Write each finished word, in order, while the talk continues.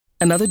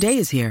Another day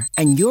is here,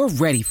 and you're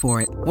ready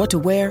for it. What to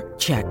wear?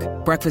 Check.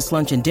 Breakfast,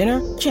 lunch, and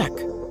dinner? Check.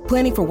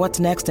 Planning for what's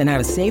next and how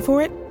to save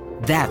for it?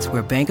 That's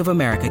where Bank of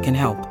America can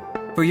help.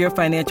 For your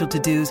financial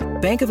to-dos,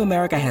 Bank of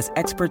America has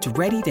experts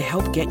ready to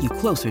help get you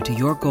closer to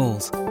your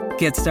goals.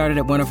 Get started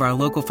at one of our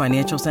local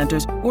financial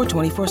centers or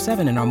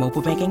 24/7 in our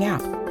mobile banking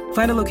app.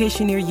 Find a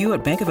location near you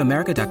at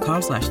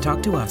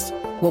bankofamerica.com/talktous.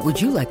 What would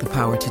you like the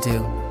power to do?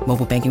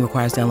 Mobile banking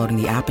requires downloading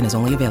the app and is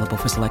only available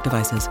for select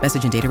devices.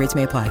 Message and data rates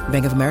may apply.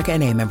 Bank of America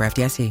N.A., member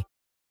FDIC.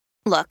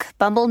 Look,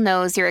 Bumble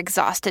knows you're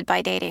exhausted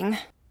by dating.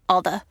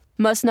 All the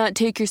must not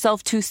take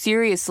yourself too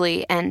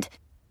seriously and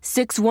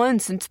 6'1"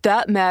 since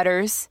that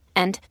matters.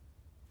 And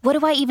what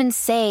do I even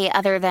say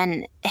other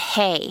than,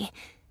 hey?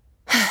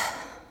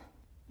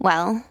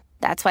 Well,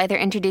 that's why they're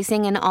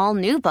introducing an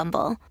all-new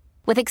Bumble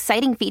with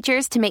exciting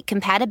features to make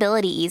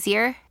compatibility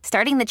easier,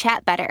 starting the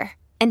chat better,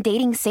 and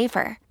dating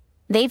safer.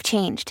 They've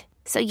changed,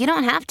 so you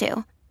don't have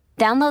to.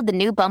 Download the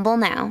new Bumble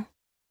now.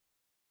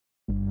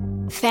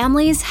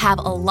 Families have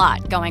a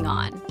lot going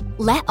on.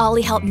 Let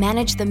Ollie help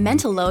manage the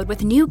mental load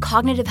with new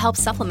cognitive help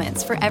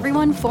supplements for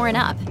everyone 4 and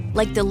up,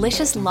 like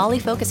delicious Lolly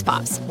Focus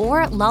Pops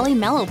or Lolly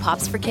Mellow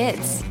Pops for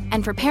kids.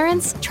 And for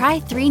parents, try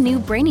 3 new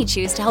Brainy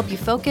Chews to help you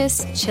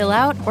focus, chill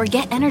out, or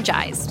get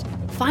energized.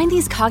 Find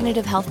these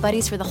cognitive health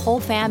buddies for the whole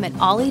fam at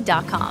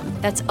ollie.com.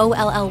 That's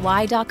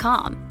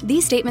OLLY.com.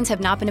 These statements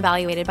have not been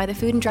evaluated by the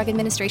Food and Drug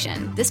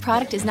Administration. This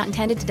product is not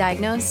intended to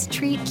diagnose,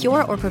 treat,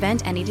 cure, or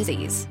prevent any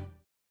disease.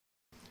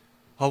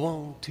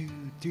 1, 2,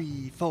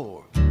 3,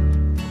 4.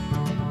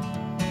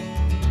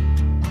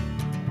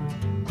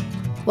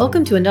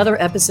 Welcome to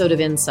another episode of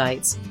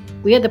Insights.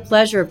 We had the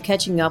pleasure of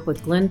catching up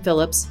with Glen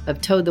Phillips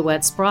of Toad the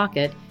Wet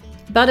Sprocket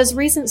about his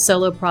recent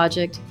solo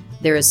project,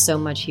 There Is So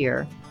Much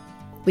Here.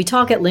 We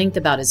talk at length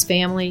about his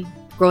family,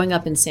 growing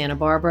up in Santa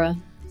Barbara,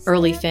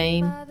 early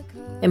fame,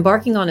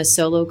 embarking on a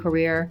solo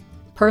career,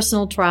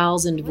 personal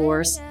trials and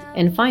divorce,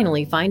 and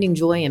finally finding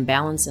joy and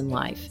balance in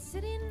life.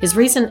 His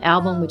recent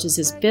album, which is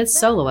his 5th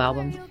solo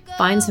album,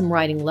 finds him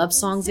writing love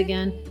songs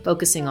again,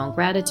 focusing on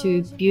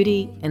gratitude,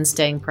 beauty, and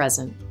staying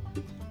present.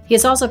 He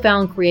has also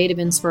found creative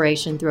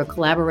inspiration through a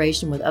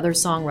collaboration with other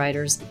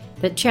songwriters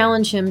that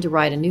challenge him to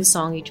write a new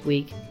song each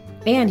week,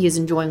 and he is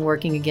enjoying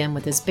working again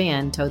with his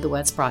band, Toad the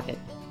Wet Sprocket.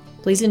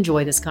 Please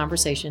enjoy this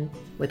conversation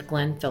with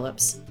Glen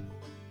Phillips.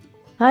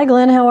 Hi,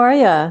 Glen. How are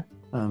you?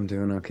 I'm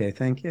doing okay.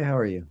 Thank you. How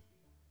are you?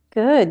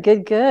 Good,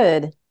 good,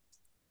 good.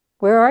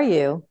 Where are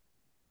you?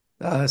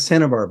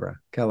 Santa Barbara,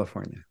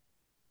 California.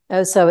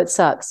 Oh, so it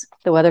sucks.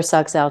 The weather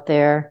sucks out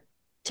there.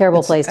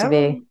 Terrible place to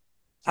be.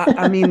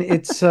 I mean,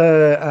 it's,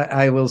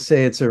 I will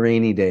say it's a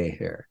rainy day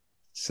here.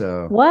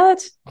 So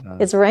what?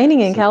 It's raining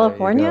in so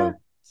California?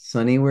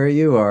 Sunny where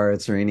you are.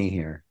 It's rainy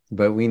here,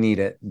 but we need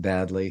it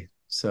badly.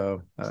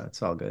 So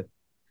it's all good.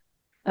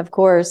 Of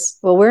course.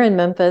 Well, we're in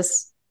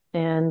Memphis,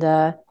 and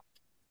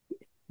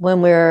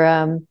when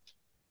we're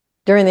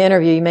during the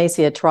interview, you may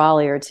see a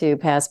trolley or two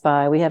pass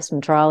by. We have some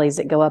trolleys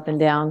that go up and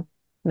down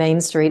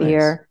Main Street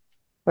here,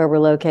 where we're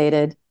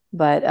located.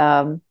 But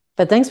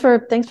thanks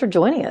for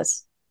joining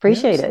us.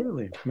 Appreciate it.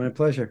 Absolutely, my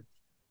pleasure.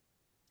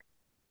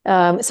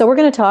 So we're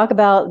going to talk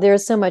about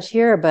There's So Much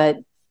Here, but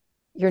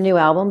your new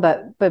album.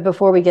 But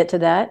before we get to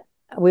that,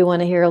 we want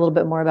to hear a little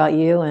bit more about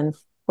you and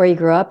where you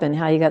grew up and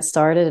how you got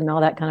started and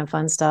all that kind of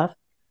fun stuff.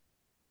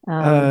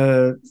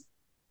 Yeah.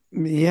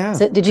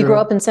 So did you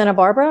grow up in Santa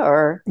Barbara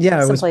or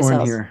I was born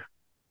else? here.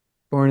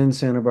 Born in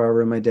Santa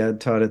Barbara. My dad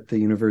taught at the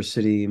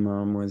university.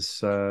 Mom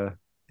was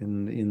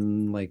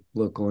in like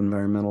local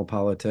environmental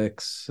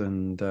politics,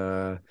 and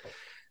so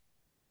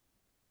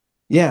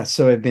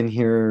I've been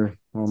here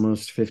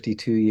almost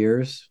 52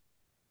 years.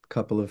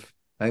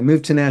 I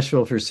moved to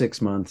Nashville for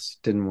 6 months,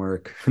 didn't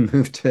work. I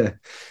moved to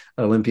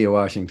Olympia,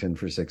 Washington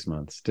for 6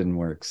 months, didn't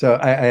work. So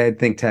I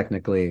think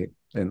technically,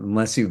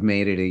 unless you've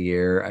made it a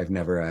year, I've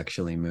never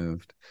actually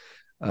moved.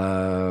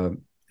 Well,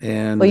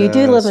 you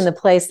do live in the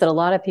place that a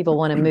lot of people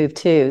want to move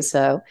to,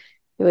 so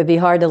it would be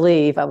hard to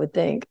leave, I would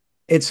think.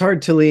 It's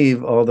hard to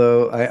leave,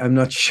 although I'm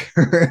not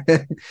sure.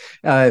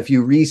 If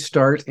you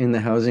restart in the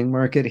housing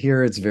market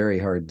here, it's very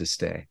hard to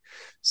stay.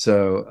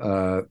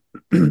 So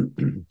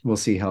we'll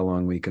see how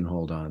long we can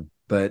hold on.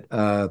 But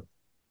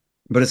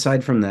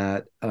aside from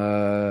that,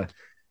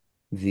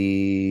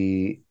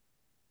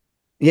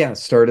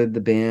 started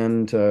the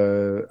band.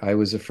 I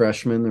was a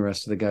freshman. The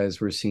rest of the guys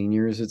were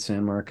seniors at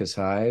San Marcos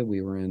High.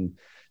 We were in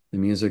the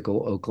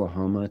musical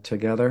Oklahoma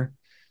together.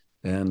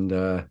 And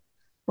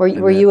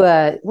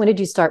when did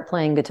you start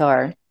playing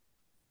guitar?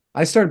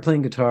 I started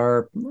playing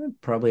guitar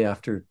probably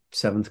after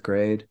 7th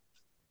grade,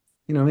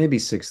 maybe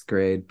 6th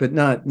grade, but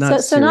not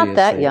so not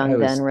that young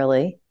then,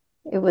 really.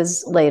 It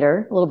was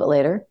later, a little bit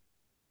later.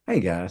 I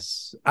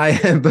guess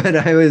but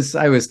I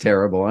was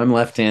terrible. I'm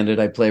left-handed.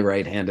 I play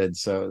right-handed,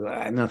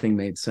 so nothing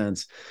made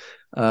sense.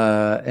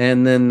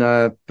 And then,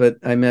 but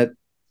I met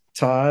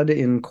Todd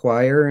in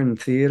choir and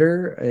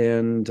theater,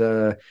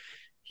 and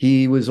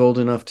he was old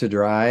enough to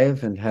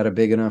drive and had a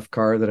big enough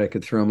car that I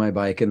could throw my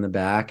bike in the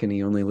back, and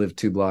he only lived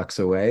 2 blocks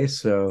away.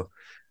 So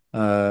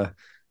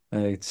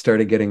I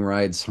started getting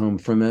rides home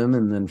from him,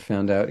 and then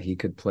found out he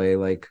could play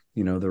like,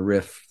 the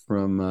riff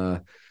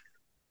from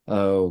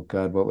oh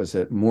God, what was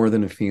it? More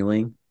Than a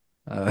Feeling.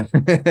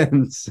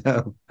 And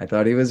so I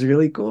thought he was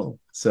really cool.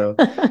 So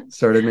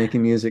started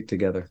making music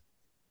together.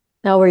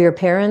 Now, were your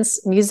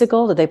parents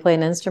musical? Did they play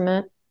an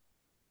instrument?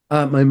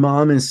 My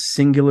mom is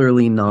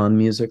singularly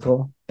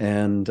non-musical,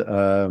 and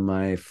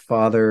my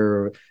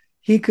father,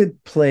 he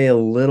could play a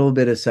little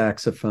bit of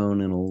saxophone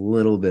and a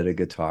little bit of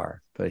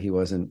guitar, but he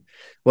wasn't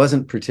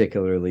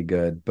particularly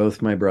good.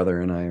 Both my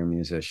brother and I are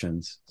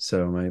musicians,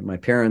 so my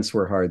parents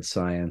were hard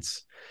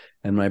science,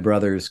 and my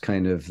brother's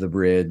kind of the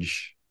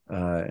bridge,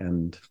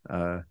 and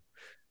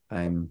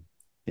I'm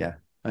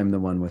I'm the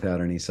one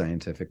without any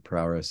scientific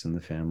prowess in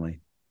the family.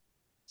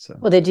 So,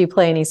 well, did you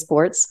play any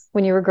sports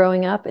when you were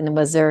growing up? And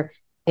was there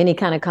any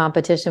kind of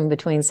competition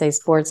between, say,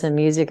 sports and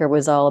music, or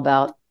was all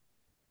about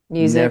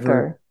music?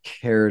 Never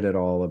cared at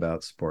all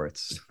about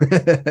sports.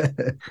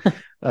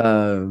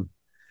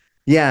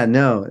 Yeah,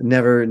 no,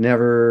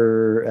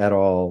 never at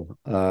all.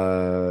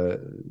 I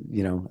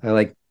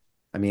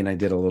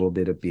did a little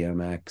bit of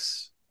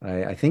BMX.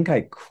 I think I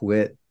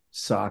quit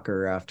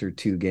soccer after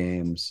 2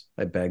 games.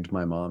 I begged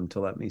my mom to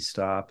let me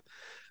stop.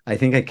 I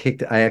think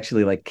I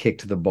actually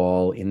kicked the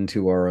ball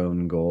into our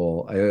own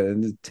goal.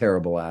 I'm a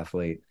terrible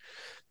athlete.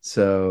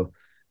 So,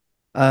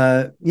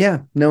 no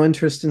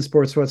interest in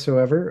sports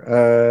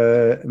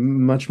whatsoever.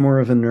 Much more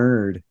of a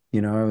nerd.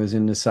 I was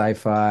into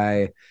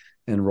sci-fi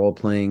and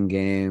role-playing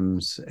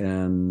games,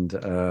 and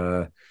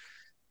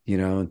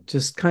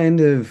just kind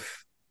of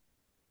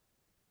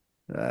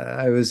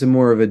I was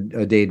more of a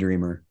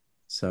daydreamer.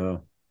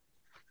 So,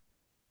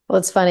 well,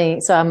 it's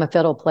funny. So I'm a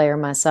fiddle player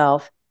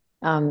myself,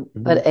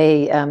 but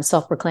a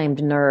self-proclaimed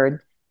nerd.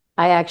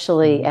 I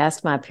actually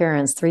asked my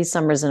parents 3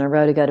 summers in a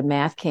row to go to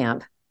math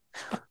camp.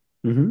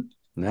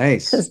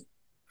 Nice.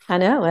 I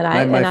know.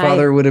 And my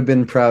father would have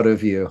been proud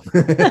of you.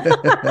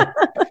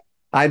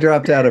 I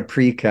dropped out of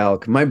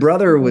pre-calc. My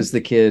brother was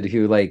the kid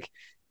who,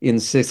 in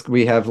 6th,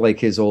 we have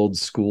his old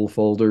school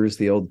folders,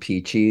 the old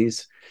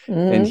peaches,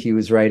 and he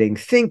was writing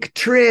 "think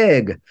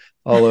trig"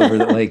 all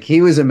over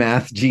he was a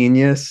math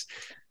genius.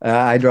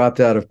 I dropped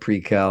out of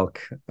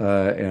pre-calc,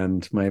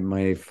 and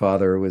my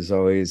father was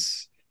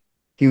always,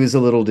 he was a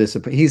little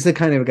disappointed. He's the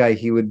kind of guy,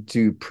 he would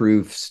do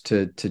proofs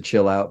to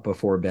chill out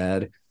before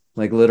bed,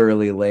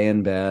 literally lay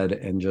in bed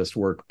and just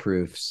work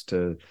proofs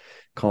to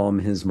calm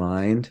his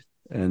mind.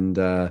 And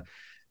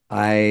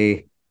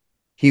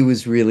he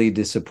was really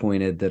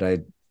disappointed that I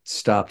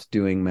stopped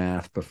doing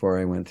math before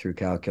I went through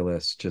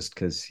calculus, just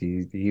because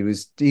he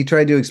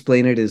tried to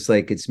explain it as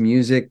it's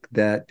music,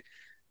 that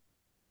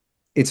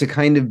it's a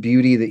kind of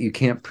beauty that you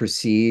can't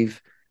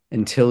perceive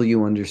until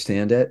you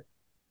understand it,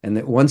 and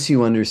that once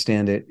you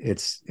understand it,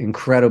 it's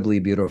incredibly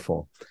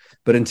beautiful,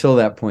 but until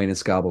that point,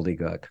 it's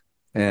gobbledygook.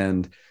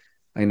 And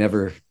I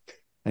never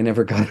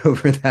got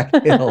over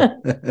that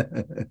hill.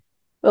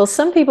 Well,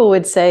 some people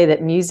would say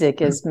that music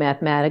is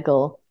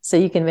mathematical, so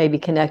you can maybe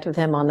connect with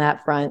him on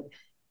that front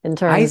in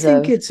terms of... I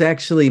think it's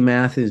actually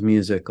math is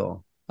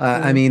musical.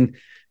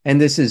 And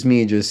this is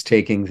me just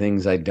taking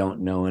things I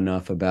don't know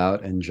enough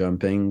about and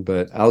jumping,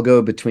 but I'll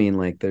go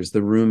between, there's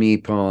the Rumi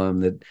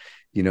poem that,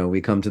 we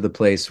come to the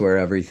place where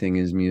everything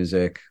is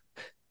music.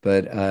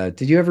 But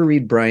did you ever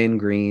read Brian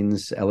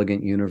Greene's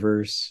Elegant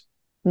Universe?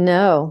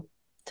 No.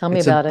 Tell me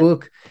about it. It's a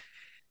book.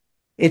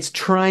 It's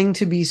trying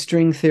to be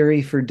string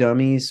theory for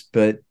dummies,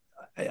 but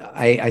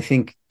I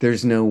think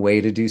there's no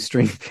way to do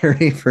string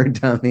theory for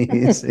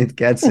dummies. It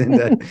gets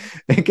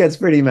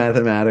pretty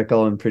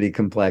mathematical and pretty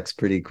complex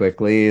pretty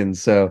quickly. And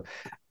so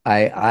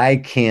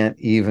I can't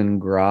even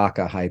grok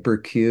a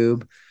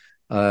hypercube.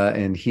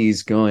 And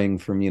he's going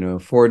from,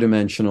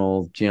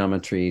 4-dimensional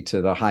geometry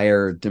to the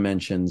higher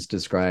dimensions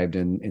described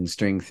in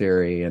string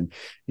theory, and,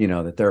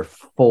 that they're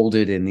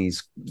folded in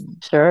these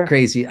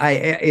crazy,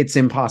 it's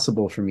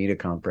impossible for me to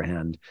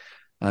comprehend.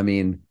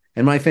 And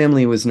my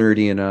family was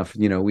nerdy enough,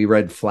 we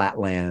read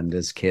Flatland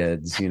as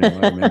kids, I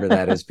remember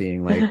that as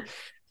being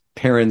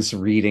parents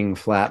reading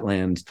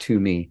Flatland to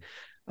me.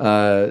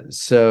 When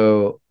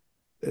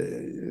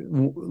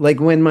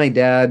my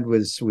dad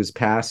was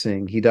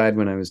passing, he died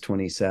when I was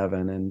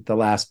 27, and the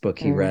last book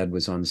he read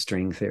was on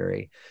string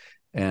theory,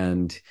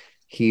 and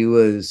he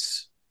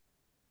was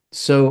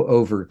so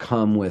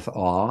overcome with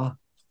awe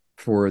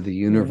for the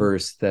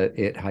universe that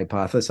it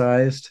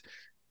hypothesized,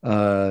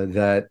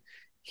 that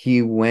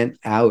he went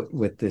out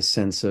with this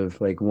sense of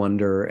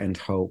wonder and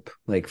hope.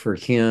 For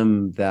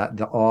him, that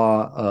the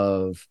awe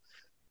of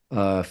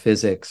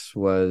physics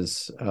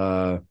was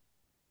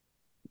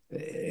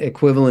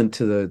equivalent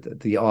to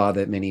the awe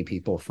that many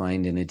people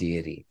find in a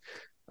deity.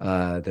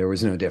 There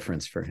was no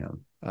difference for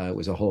him. It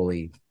was a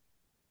holy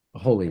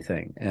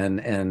thing.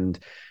 And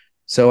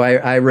so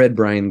I read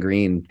Brian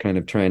Greene, kind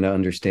of trying to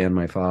understand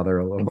my father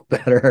a little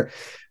better,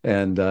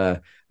 and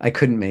I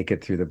couldn't make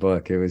it through the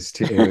book. It was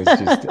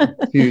just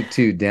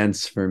too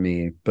dense for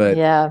me. But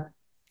yeah,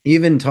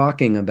 even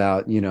talking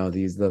about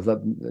these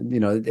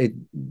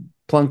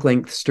plunk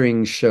length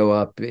strings show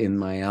up in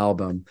my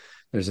album.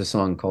 there's a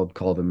song called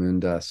Call the Moon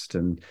Dust.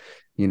 And,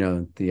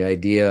 the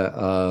idea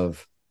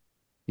of,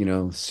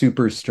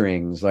 super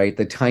strings, right?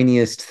 The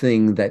tiniest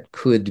thing that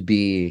could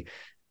be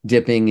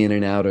dipping in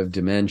and out of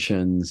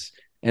dimensions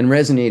and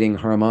resonating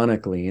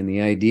harmonically. And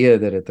the idea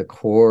that at the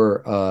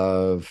core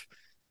of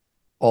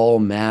all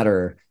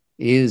matter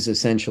is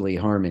essentially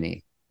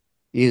harmony,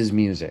 is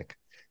music.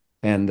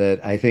 And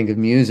that I think of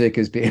music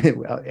as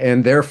being,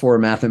 and therefore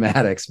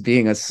mathematics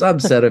being a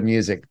subset of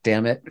music,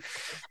 damn it.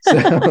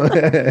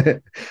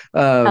 So,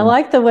 I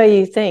like the way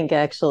you think,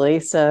 actually.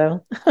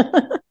 So,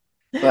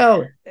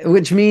 well,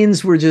 which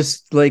means we're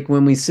just like,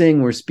 when we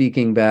sing, we're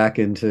speaking back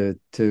into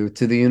the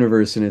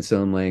universe in its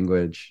own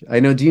language. I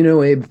know. Do you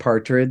know Abe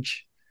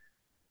Partridge?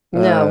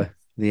 No.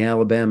 The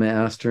Alabama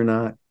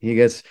astronaut. He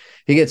gets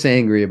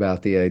angry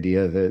about the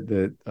idea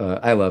that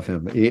I love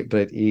him,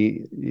 but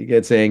he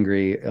gets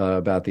angry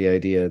about the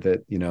idea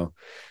that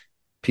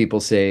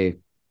people say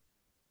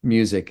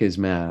music is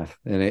math,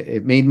 and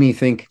it made me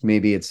think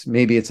maybe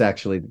it's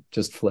actually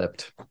just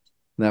flipped.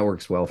 That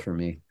works well for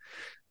me.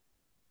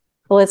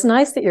 Well, it's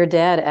nice that your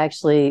dad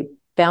actually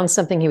found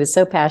something he was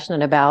so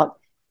passionate about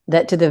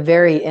that to the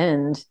very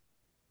end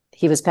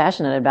he was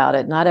passionate about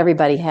it. Not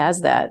everybody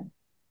has that.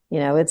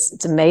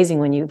 It's amazing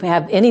when you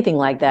have anything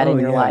like that in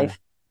your life.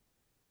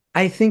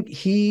 I think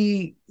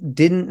he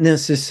didn't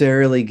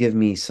necessarily give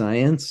me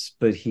science,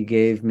 but he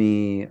gave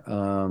me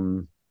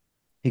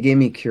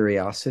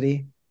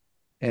curiosity.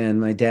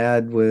 And my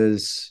dad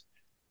was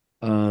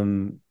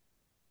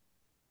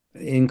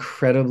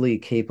incredibly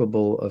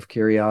capable of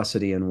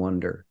curiosity and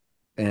wonder,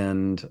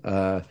 and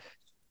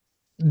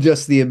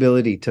just the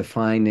ability to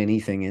find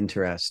anything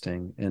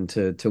interesting and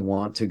to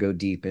want to go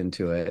deep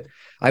into it.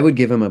 I would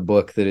give him a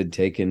book that had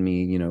taken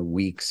me,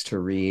 weeks to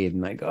read,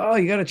 and like, oh,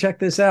 you got to check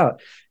this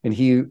out. And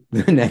he,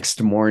 the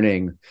next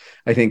morning,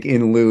 I think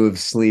in lieu of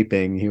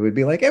sleeping, he would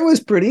be like, it was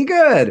pretty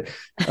good.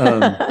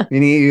 And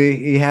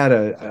he had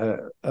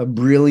a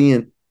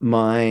brilliant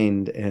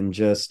mind, and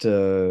just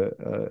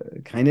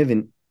kind of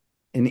an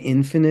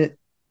infinite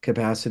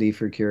capacity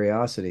for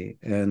curiosity.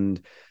 And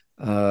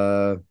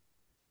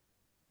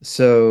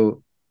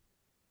so,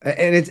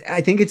 and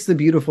I think it's the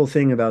beautiful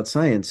thing about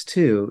science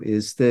too,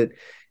 is that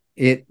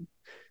it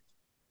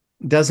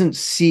doesn't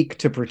seek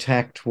to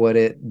protect what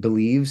it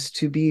believes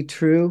to be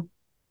true.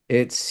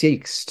 It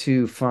seeks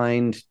to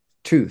find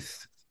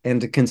truth,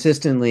 and to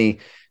consistently,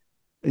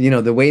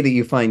 the way that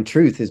you find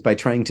truth is by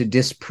trying to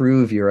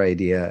disprove your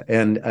idea.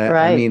 And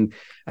right. I mean,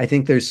 I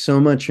think there's so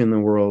much in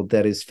the world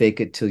that is fake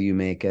it till you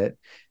make it.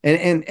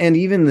 And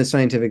even the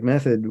scientific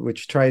method,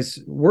 which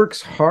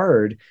works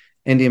hard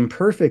and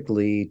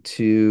imperfectly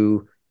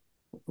to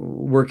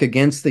work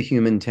against the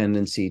human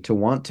tendency to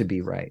want to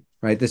be right.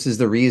 This is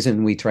the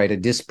reason we try to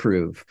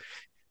disprove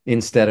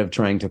instead of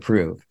trying to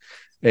prove.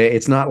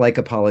 It's not like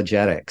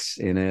apologetics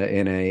in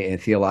a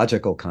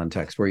theological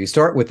context where you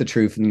start with the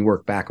truth and you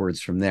work backwards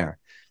from there.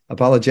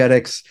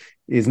 Apologetics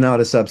is not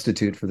a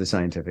substitute for the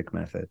scientific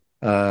method,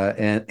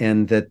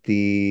 and that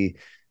the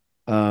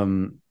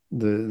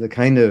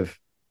kind of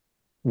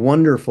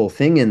wonderful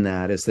thing in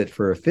that is that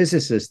for a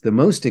physicist, the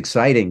most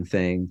exciting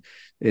thing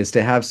is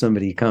to have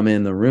somebody come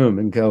in the room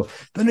and go,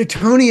 the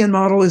Newtonian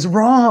model is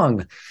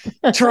wrong.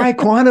 Try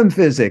quantum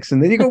physics.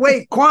 And then you go,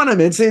 wait, quantum,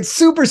 it's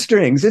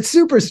superstrings. It's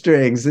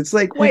superstrings. It's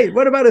like, wait,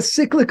 what about a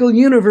cyclical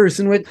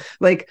universe in which,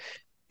 like,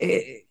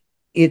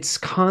 it's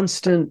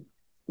constant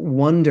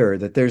wonder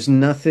that there's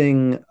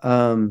nothing,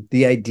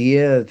 the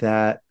idea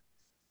that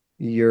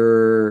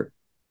you're,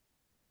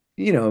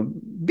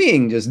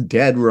 being just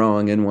dead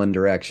wrong in one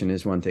direction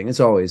is one thing.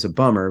 It's always a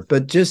bummer,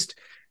 but just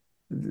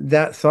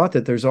that thought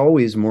that there's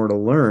always more to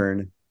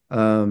learn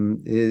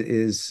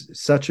is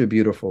such a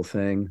beautiful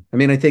thing. I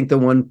mean, I think the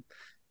one,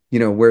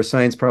 where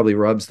science probably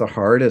rubs the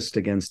hardest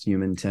against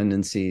human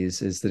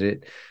tendencies is that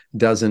it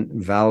doesn't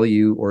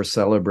value or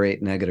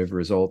celebrate negative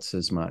results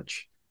as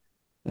much.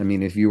 I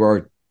mean, if you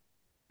are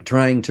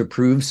trying to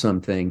prove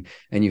something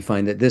and you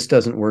find that this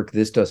doesn't work,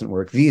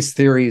 these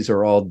theories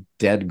are all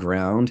dead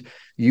ground,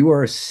 you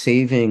are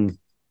saving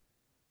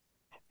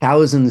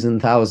thousands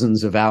and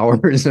thousands of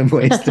hours of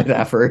wasted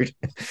effort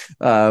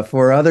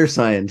for other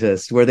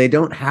scientists where they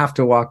don't have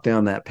to walk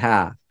down that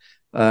path.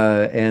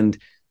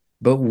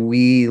 But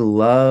we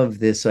love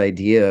this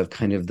idea of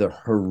kind of the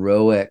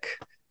heroic,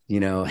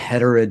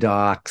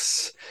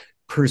 heterodox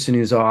person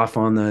who's off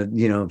on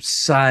the,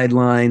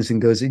 sidelines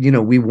and goes,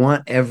 we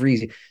want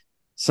every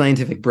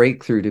scientific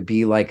breakthrough to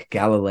be like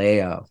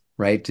Galileo,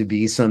 right? To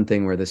be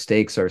something where the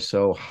stakes are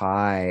so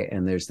high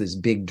and there's this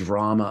big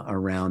drama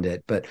around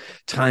it, but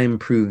time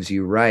proves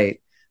you right.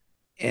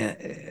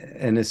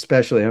 And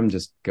especially, I'm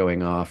just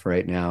going off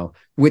right now,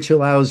 which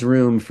allows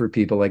room for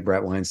people like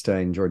Brett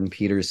Weinstein, Jordan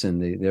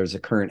Peterson. There's a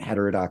current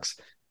heterodox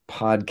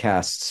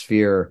podcast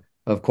sphere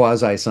of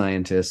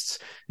quasi-scientists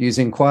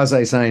using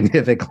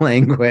quasi-scientific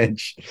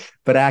language,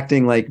 but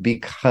acting like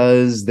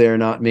because they're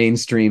not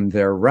mainstream,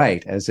 they're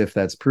right, as if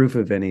that's proof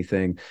of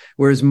anything.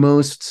 Whereas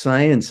most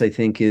science, I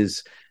think,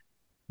 is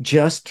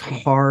just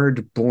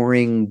hard,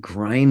 boring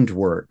grind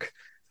work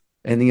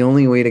And the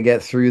only way to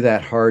get through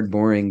that hard,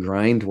 boring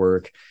grind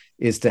work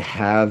is to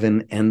have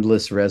an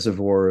endless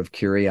reservoir of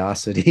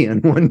curiosity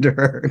and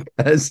wonder.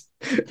 Because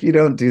if you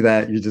don't do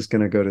that, you're just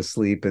going to go to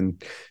sleep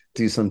and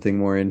do something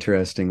more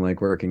interesting,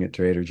 like working at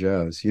Trader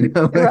Joe's,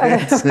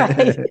 Right,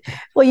 right.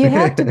 Well, you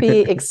have to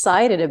be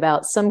excited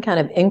about some kind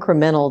of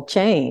incremental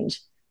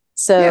change.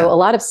 So a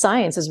lot of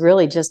science is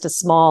really just a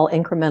small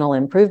incremental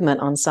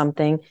improvement on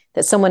something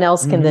that someone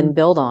else can then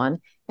build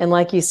on. And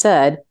like you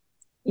said,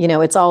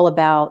 it's all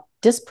about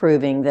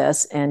disproving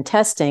this and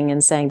testing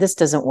and saying, this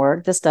doesn't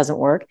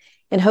work,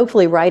 and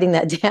hopefully writing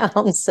that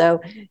down.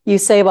 So you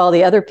save all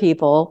the other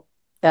people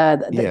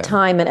the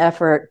time and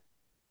effort.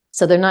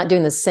 So they're not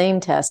doing the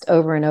same test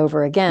over and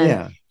over again.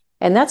 Yeah.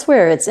 And that's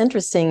where it's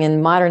interesting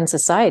in modern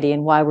society,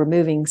 and why we're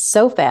moving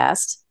so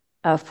fast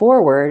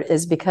forward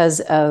is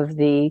because of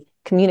the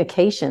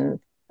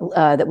communication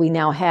that we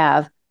now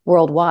have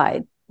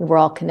worldwide. We're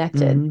all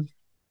connected.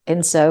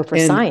 And so for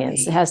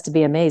science, it has to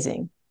be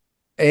amazing.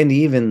 And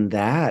even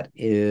that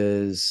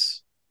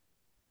is,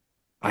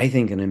 I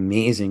think, an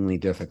amazingly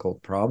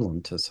difficult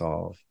problem to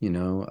solve.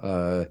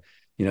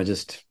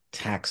 Just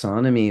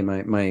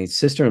taxonomy. My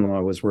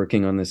sister-in-law was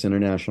working on this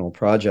international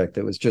project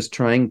that was just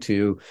trying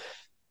to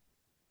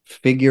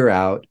figure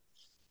out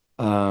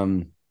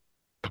common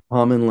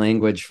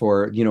language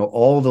for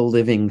all the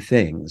living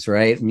things,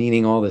 right?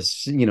 Meaning all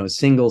this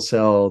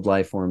single-celled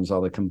life forms,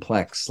 all the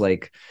complex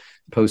like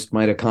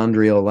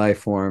post-mitochondrial life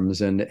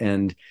forms,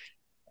 and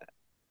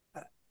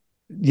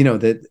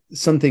that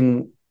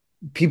something,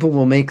 people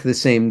will make the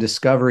same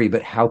discovery,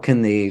 but how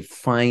can they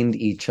find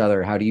each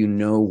other? How do you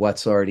know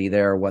what's already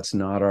there, what's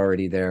not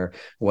already there,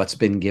 what's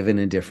been given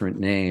a different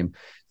name?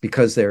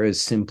 Because there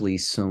is simply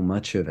so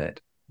much of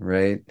it,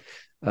 right?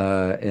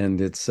 And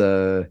it's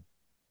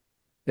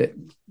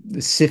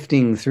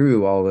sifting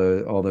through all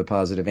the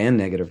positive and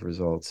negative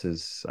results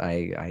is,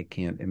 I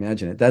can't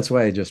imagine it. That's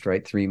why I just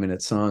write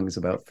 3-minute songs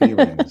about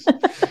feelings.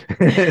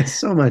 It's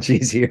so much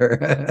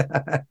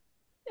easier.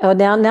 Oh,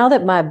 now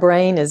that my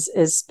brain is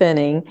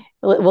spinning,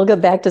 we'll go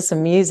back to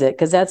some music,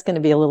 because that's going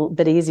to be a little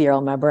bit easier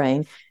on my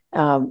brain.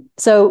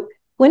 So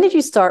when did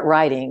you start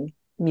writing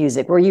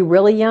music? Were you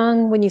really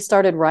young when you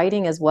started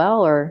writing as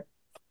well, or?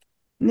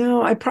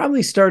 No, I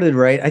probably started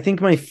I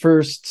think my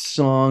first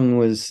song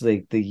was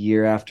like the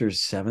year after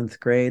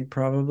 7th grade,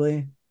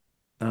 probably.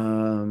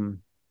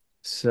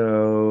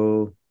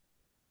 So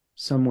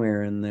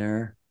somewhere in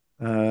there.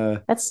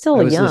 That's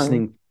still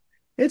young.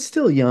 It's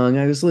still young.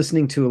 I was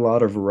listening to a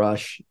lot of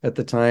Rush at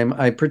the time.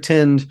 I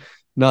pretend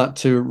not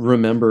to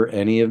remember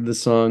any of the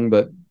song,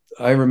 but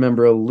I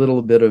remember a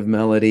little bit of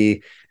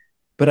melody.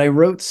 But I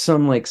wrote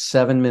some like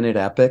 7-minute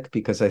epic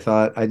because I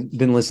thought, I'd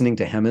been listening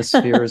to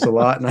Hemispheres a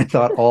lot, and I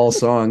thought all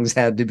songs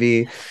had to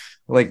be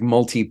like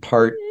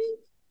multi-part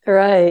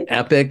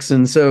epics.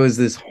 And so it was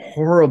this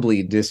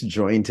horribly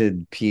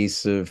disjointed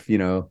piece of,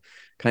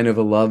 kind of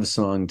a love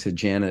song to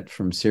Janet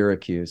from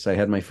Syracuse. I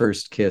had my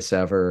first kiss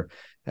ever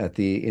at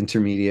the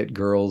intermediate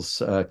girls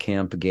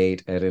camp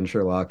gate at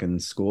Interlochen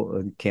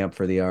School Camp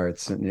for the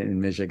Arts in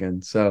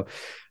Michigan. So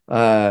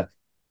it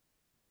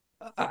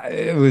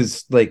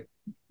was like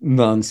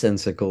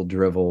nonsensical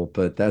drivel,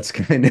 but that's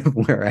kind of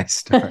where I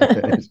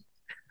started.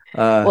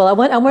 Well,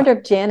 I wonder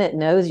if Janet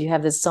knows you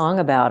have this song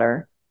about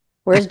her.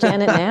 Where's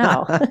Janet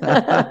now?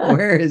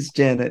 Where is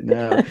Janet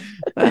now?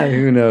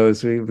 Who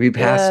knows? We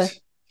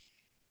passed.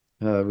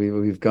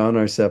 We've gone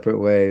our separate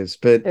ways,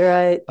 but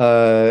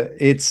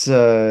it's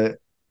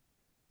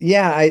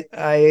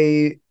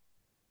I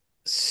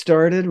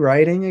started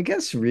writing, I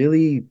guess,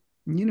 really,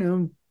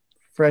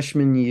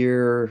 freshman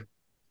year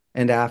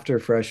and after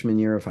freshman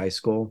year of high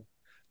school.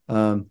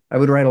 I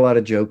would write a lot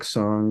of joke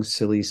songs,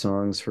 silly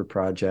songs for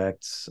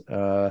projects.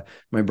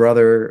 My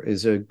brother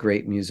is a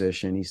great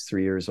musician. He's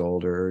 3 years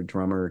older,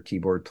 drummer,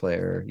 keyboard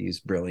player. He's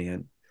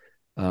brilliant.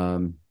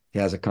 He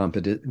has a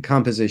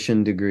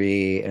composition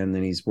degree, and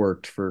then he's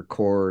worked for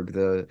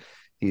Korg.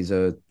 He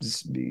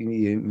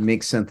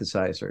makes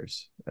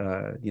synthesizers,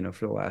 for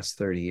the last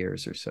 30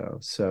 years or so.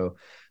 So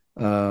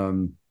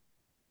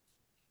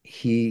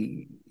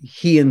he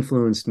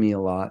influenced me a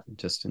lot,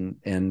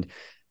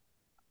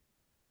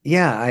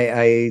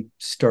 I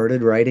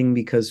started writing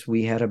because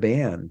we had a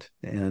band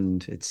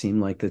and it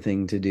seemed like the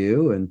thing to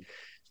do. And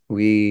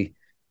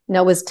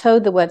Now, was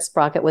Toad the Wet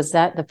Sprocket, was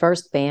that the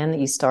first band that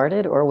you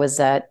stared, or was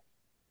that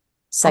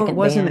second band? It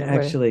wasn't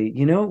actually,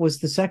 it was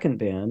the second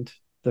band.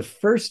 The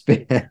first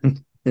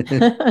band.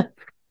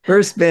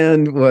 First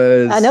band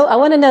was... I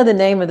want to know the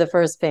name of the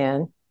first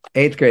band.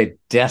 8th grade,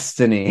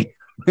 Destiny.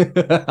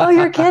 Oh,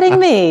 you're kidding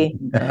me.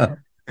 No.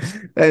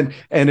 And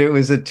it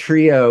was a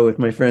trio with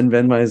my friend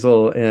Ben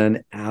Meisel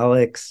and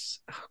Alex.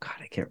 Oh God,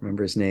 I can't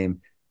remember his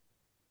name.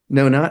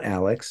 No, not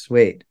Alex.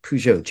 Wait,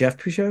 Jeff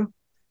Peugeot.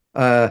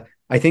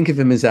 I think of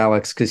him as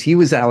Alex because he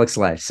was Alex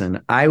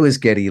Lifeson. I was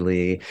Geddy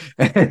Lee,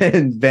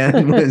 and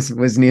Ben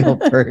was Neil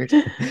Peart,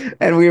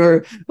 and we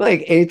were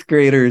like 8th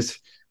graders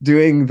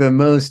doing the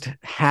most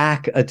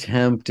hack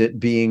attempt at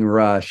being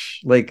Rush.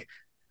 Like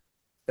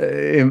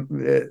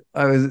it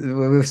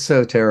was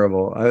so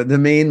terrible. The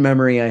main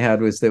memory I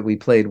had was that we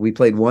played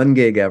one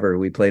gig ever.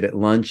 We played at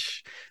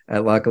lunch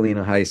at La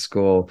Colina High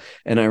School,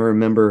 and I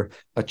remember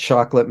a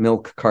chocolate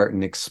milk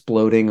carton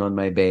exploding on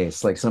my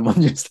bass, like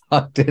someone just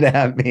hucked it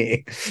at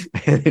me,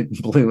 and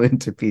it blew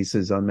into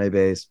pieces on my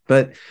bass.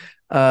 But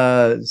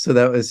so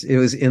it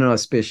was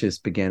inauspicious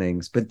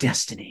beginnings, but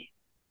destiny.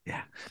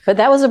 Yeah. But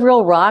that was a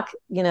real rock,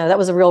 that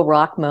was a real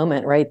rock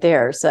moment right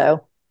there.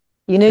 So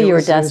you knew you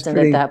were destined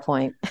at that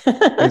point.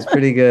 It was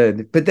pretty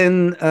good. But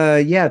then,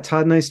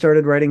 Todd and I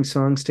started writing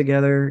songs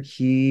together.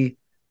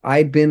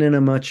 I'd been in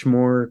a much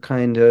more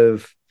kind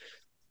of,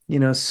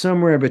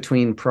 somewhere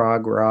between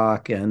prog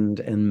rock and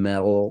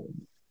metal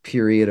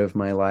period of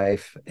my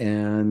life.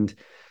 And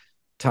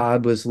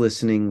Todd was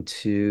listening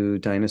to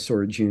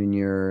Dinosaur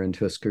Jr. and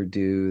Husker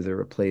Du, The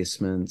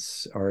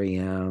Replacements,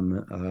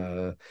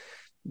 REM,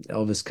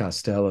 Elvis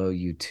Costello,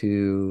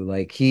 U2.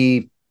 Like,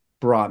 he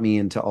brought me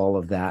into all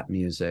of that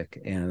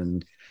music,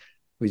 and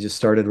we just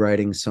started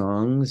writing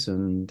songs.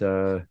 And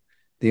the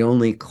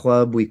only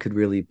club we could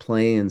really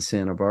play in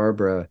Santa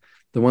Barbara,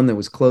 the one that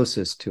was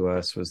closest to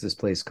us, was this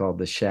place called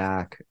The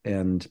Shack.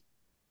 And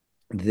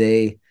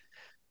the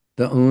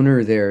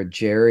owner there,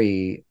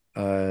 Jerry,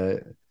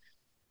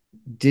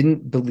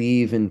 didn't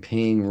believe in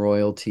paying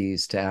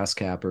royalties to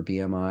ASCAP or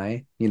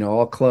BMI.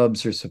 All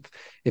clubs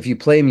if you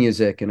play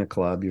music in a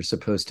club, you're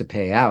supposed to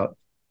pay out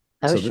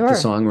that the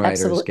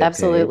songwriters get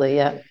absolutely paid.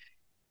 Yeah.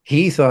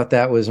 He thought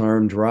that was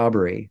armed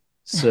robbery.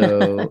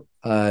 So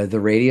the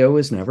radio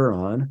was never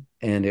on,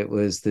 and it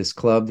was this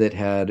club that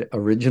had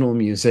original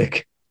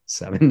music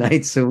 7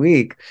 nights a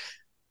week,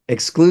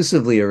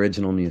 exclusively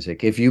original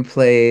music. If you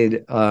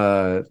played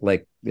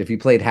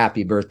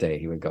Happy Birthday,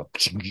 he would go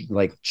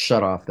like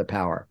shut off the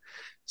power.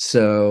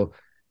 So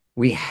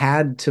we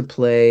had to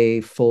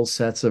play full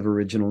sets of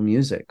original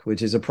music,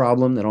 which is a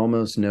problem that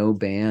almost no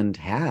band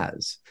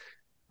has.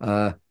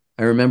 I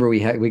remember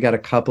we got a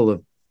couple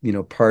of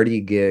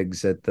party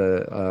gigs at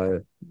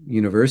the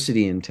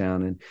university in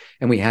town,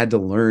 and we had to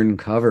learn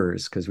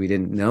covers because we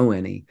didn't know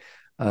any.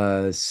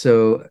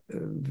 So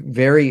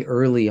very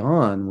early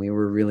on, we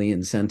were really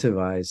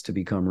incentivized to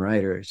become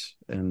writers,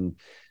 and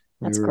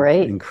that's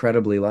great.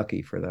 Incredibly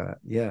lucky for that.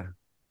 Yeah.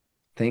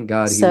 Thank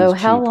God. So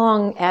how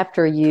long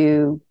after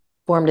you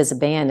formed as a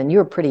band, and you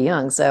were pretty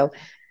young, so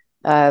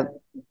when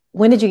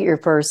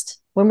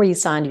were you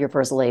signed to your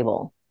first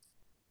label?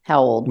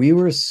 How old? We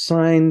were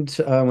signed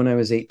when I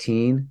was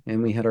 18,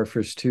 and we had our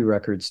first 2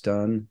 records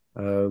done.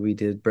 We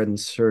did Bread and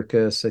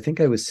Circus. I think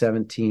I was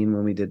 17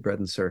 when we did Bread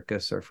and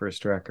Circus, our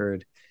first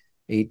record,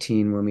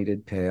 18 when we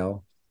did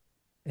Pale.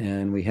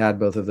 And we had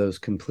both of those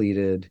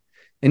completed.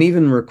 And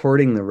even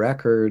recording the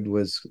record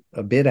was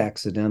a bit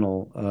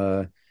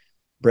accidental.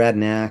 Brad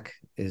Knack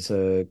is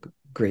a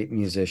great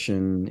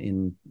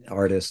musician,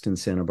 artist in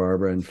Santa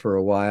Barbara. And for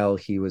a while,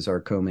 he was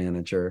our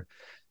co-manager.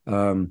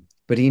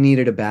 But he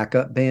needed a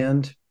backup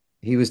band.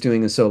 He was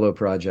doing a solo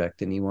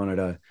project, and he wanted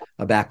a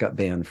backup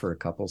band for a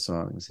couple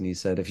songs. And he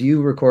said, if you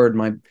record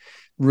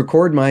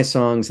my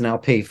songs, and I'll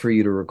pay for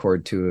you to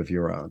record 2 of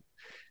your own.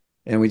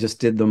 And we just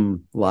did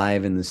them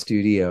live in the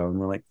studio, and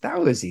we're like, that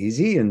was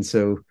easy. And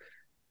so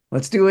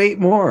let's do 8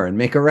 more and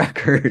make a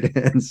record.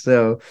 And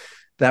so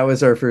that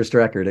was our first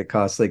record. It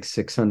cost like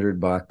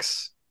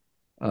 $600,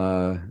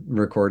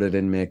 recorded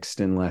and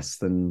mixed in less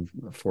than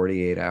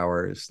 48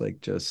 hours.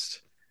 Like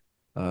just,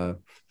 I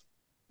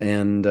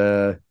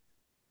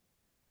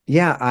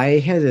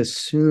had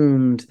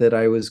assumed that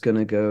I was going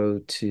to go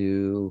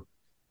to,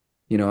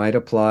 I'd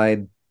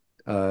applied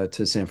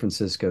to San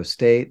Francisco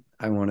State.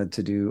 I wanted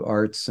to do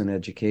arts and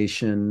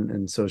education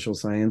and social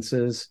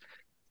sciences.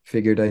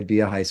 Figured I'd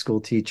be a high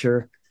school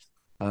teacher.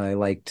 I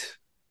liked,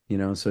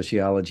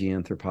 sociology,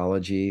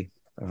 anthropology.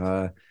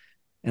 And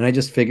I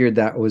just figured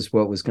that was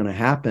what was going to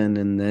happen.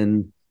 And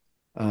then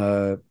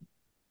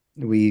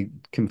we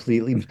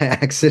completely by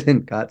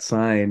accident got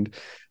signed.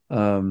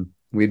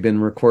 We'd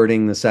been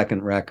recording the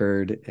second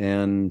record,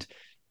 and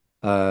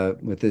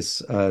with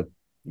this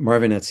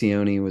Marvin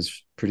Etzioni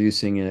was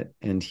producing it,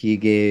 and he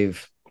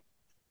gave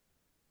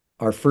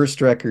our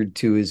first record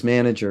to his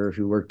manager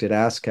who worked at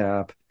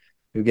ASCAP,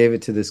 who gave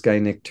it to this guy,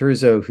 Nick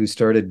Turzo, who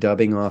started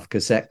dubbing off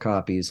cassette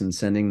copies and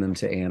sending them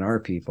to A&R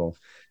people.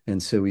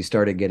 And so we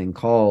started getting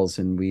calls,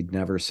 and we'd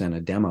never sent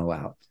a demo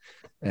out.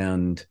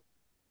 And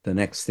the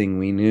next thing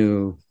we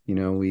knew,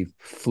 we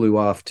flew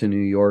off to New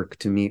York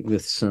to meet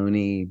with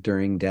Sony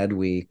during Dead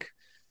Week,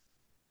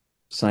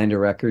 signed a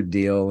record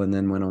deal, and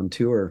then went on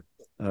tour.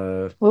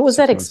 What was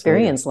that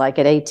experience like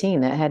at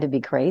 18? That had to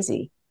be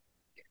crazy.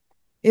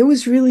 It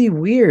was really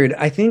weird.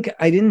 I think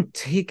I didn't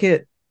take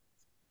it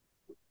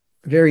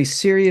very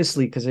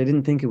seriously because I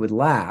didn't think it would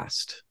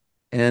last.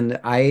 And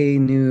I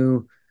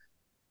knew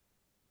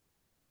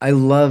I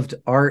loved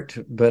art,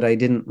 but I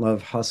didn't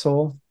love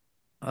hustle.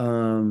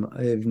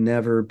 I've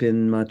never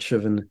been much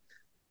of an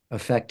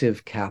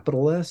effective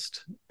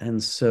capitalist.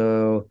 And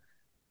so,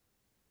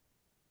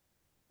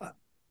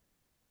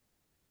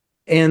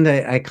 and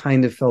I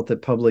kind of felt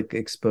that public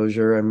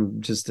exposure,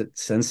 I'm just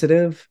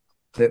sensitive.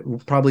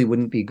 that probably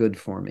wouldn't be good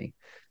for me.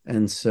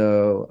 And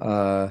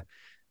so,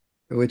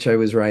 which I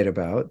was right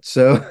about.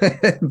 So,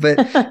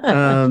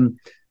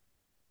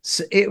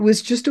 so it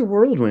was just a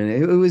whirlwind.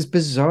 It was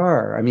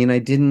bizarre. I mean, I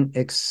didn't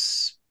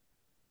expect,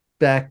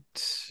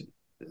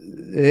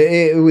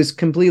 it was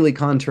completely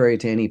contrary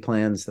to any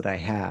plans that I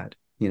had.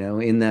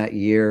 In that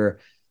year,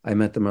 I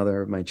met the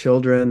mother of my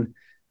children.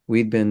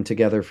 We'd been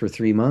together for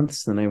 3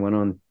 months. Then I went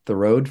on the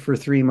road for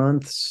 3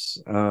 months.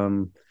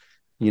 So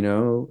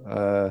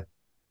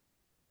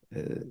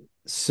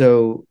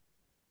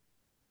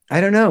I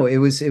don't know.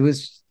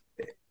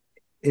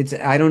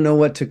 I don't know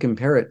what to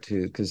compare it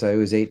to, because I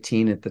was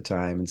 18 at the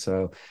time. And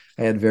so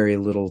I had very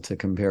little to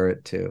compare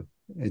it to.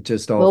 It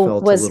just all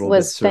felt a little bit surreal.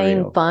 Was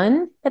fame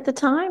fun at the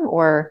time,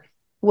 or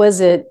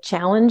was it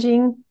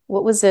challenging?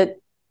 What was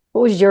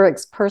your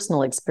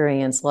personal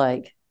experience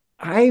like?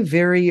 I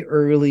very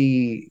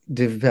early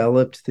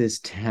developed this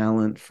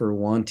talent for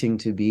wanting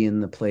to be in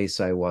the place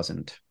I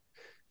wasn't.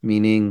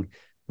 Meaning,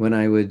 when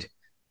I would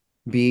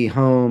be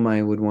home, I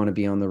would want to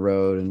be on the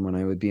road. And when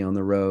I would be on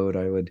the road,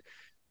 I would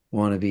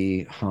want to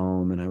be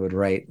home. And I would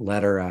write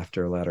letter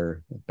after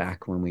letter,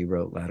 back when we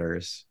wrote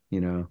letters,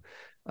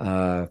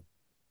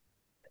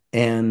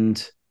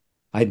 and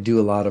I'd do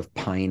a lot of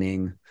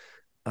pining.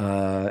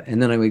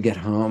 And then I would get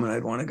home and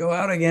I'd want to go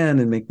out again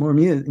and make more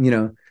music,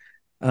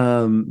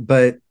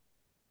 but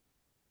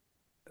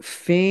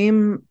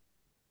fame,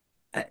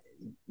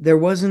 there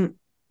wasn't,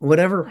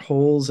 whatever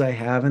holes I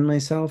have in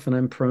myself, and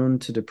I'm prone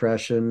to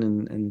depression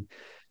and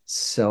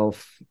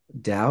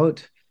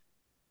self-doubt,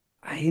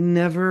 I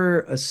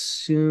never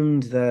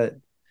assumed that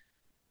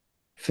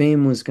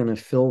fame was going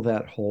to fill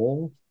that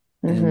hole.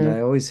 Mm-hmm. And I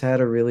always had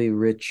a really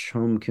rich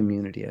home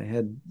community. I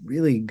had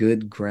really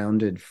good,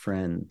 grounded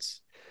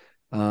friends.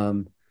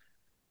 And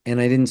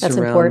I didn't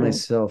surround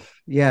myself.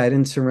 Yeah, I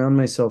didn't surround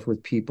myself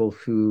with people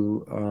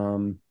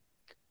who,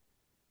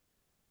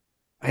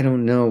 I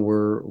don't know,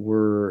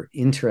 were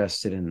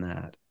interested in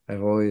that.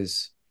 I've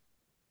always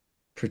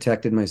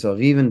protected myself.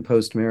 Even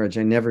post-marriage,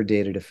 I never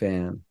dated a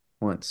fan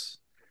once.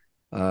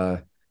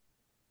 Kissed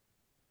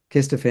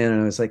a fan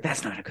and I was like,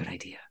 that's not a good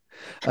idea.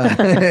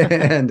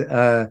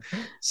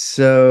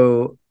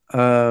 So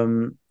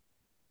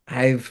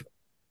I've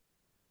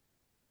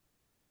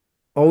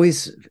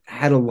always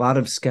had a lot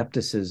of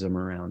skepticism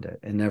around it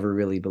and never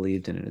really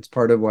believed in it. It's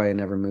part of why I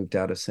never moved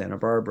out of Santa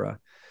Barbara.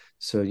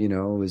 So,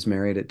 I was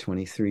married at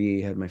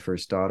 23, had my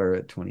first daughter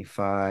at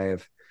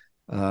 25.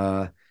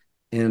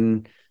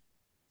 And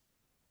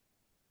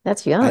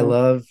that's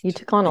young. You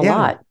took on a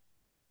lot.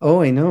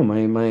 Oh, I know.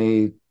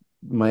 My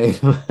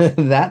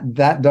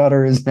that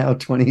daughter is now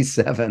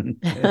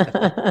 27.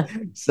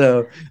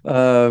 So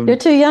you're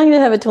too young to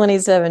have a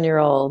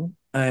 27-year-old.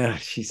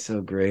 She's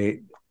so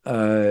great.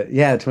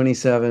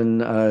 27,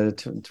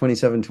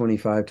 27,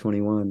 25,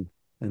 21.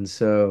 And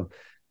so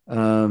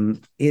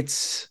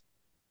it's,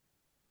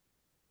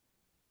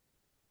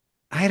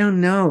 I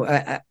don't know.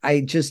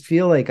 I just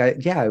feel like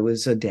I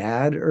was a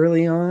dad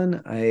early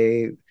on.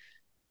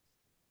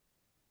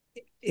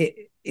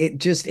 It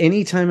just,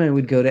 anytime I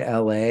would go to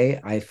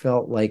LA, I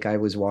felt like I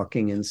was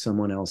walking in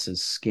someone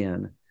else's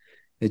skin.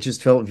 It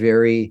just felt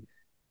very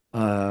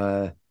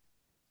like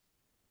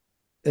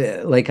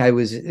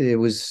it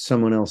was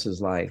someone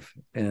else's life.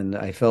 And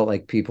I felt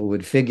like people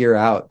would figure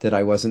out that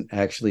I wasn't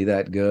actually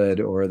that good,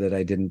 or that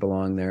I didn't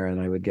belong there,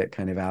 and I would get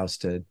kind of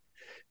ousted.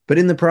 But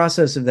in the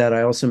process of that,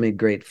 I also made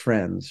great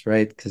friends,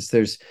 right? Because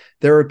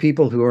there are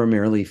people who are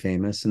merely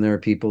famous, and there are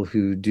people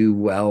who do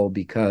well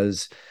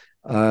because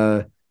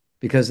they're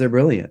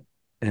brilliant,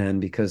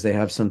 and because they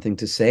have something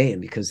to say,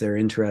 and because they're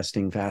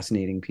interesting,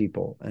 fascinating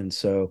people. And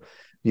so,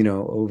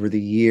 over the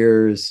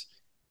years,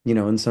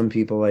 and some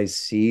people I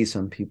see,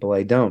 some people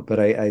I don't, but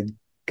I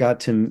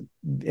got to,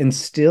 and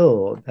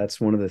still,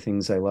 that's one of the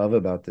things I love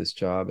about this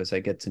job, is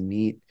I get to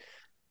meet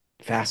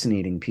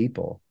fascinating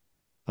people.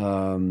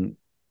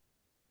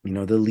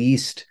 The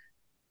least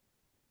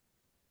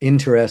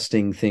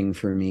interesting thing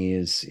for me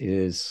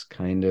is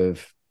kind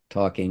of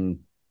talking,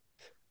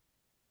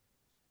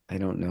 I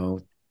don't know,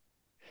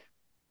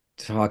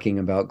 talking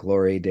about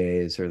glory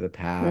days or the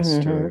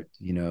past, or,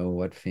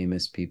 what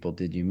famous people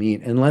did you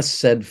meet? Unless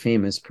said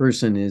famous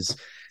person is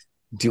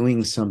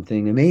doing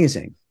something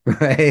amazing,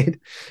 right?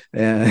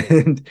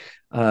 And,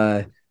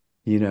 I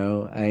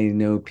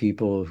know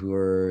people who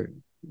are,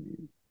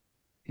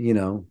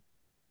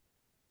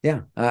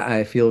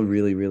 I feel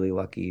really, really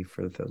lucky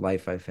for the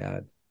life I've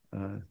had.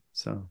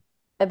 So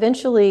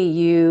eventually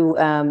you,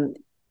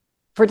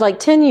 for like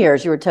 10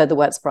 years, you were Toad the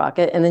Wet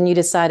Sprocket, and then you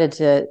decided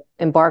to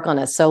embark on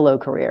a solo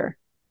career.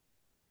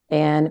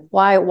 And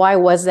why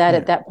was that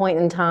at that point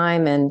in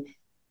time? And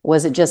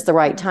was it just the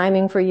right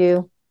timing for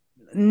you?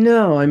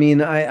 No, I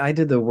mean, I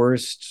did the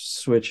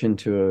worst switch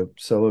into a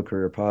solo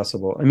career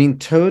possible. I mean,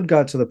 Toad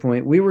got to the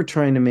point, we were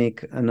trying to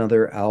make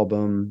another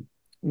album.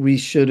 We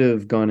should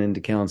have gone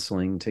into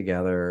counseling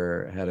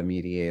together, had a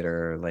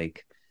mediator,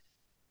 like,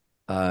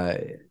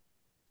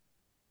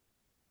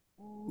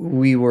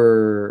 we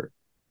were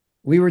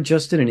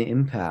just at an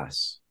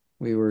impasse.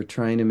 We were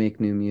trying to make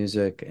new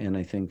music, and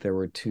I think there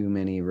were too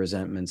many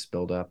resentments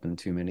built up in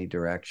too many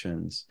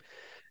directions,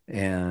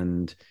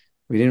 and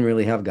we didn't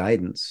really have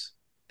guidance.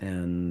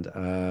 And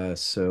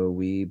so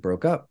we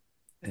broke up.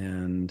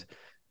 And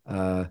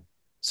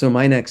so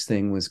my next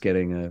thing was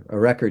getting a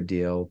record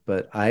deal,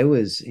 but I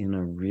was in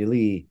a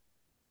really,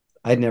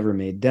 I'd never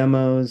made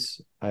demos.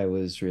 I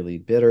was really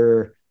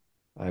bitter.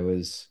 I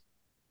was,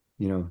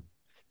 you know,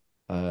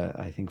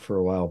 I think for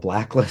a while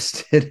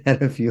blacklisted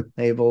at a few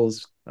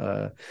labels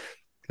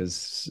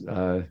because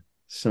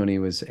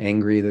Sony was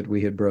angry that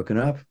we had broken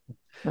up.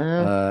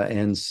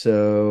 And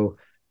so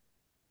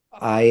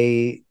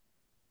I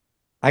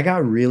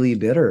got really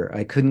bitter.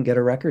 I couldn't get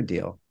a record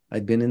deal.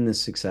 I'd been in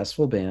this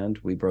successful band.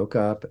 We broke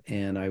up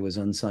and I was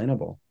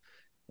unsignable.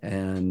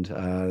 And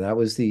that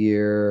was the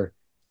year,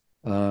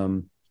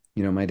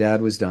 my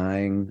dad was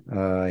dying.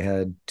 I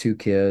had 2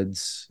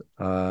 kids.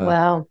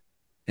 Wow.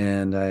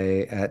 And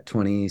I, at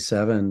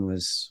 27,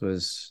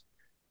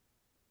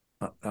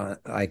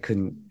 I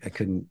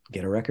couldn't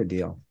get a record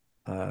deal.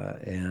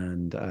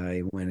 And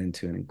I went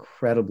into an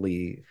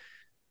incredibly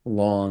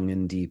long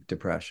and deep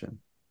depression.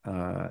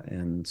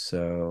 And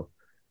so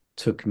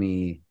took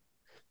me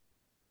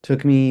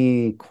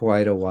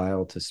quite a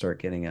while to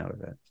start getting out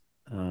of it.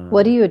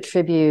 What do you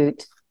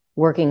attribute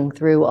working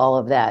through all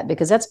of that?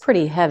 Because that's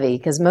pretty heavy,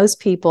 because most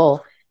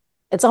people,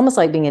 it's almost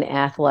like being an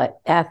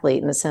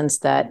athlete in the sense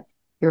that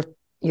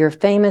you're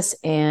famous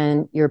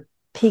and you're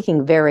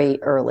peaking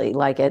very early,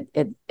 like at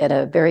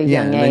a very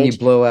young age. And then you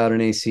blow out an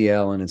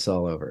ACL and it's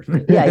all over.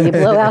 Yeah, you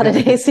blow out an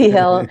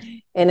ACL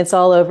and it's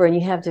all over, and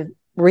you have to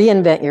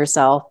reinvent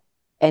yourself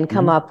and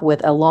come up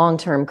with a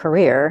long-term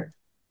career.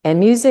 And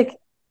music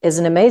is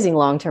an amazing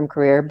long-term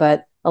career,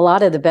 but a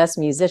lot of the best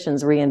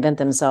musicians reinvent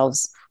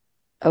themselves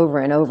over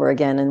and over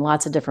again in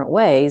lots of different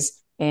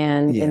ways.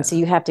 And so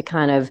you have to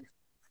kind of,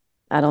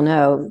 I don't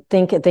know,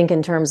 think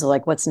in terms of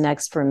like, what's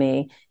next for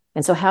me?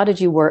 And so how did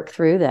you work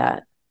through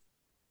that?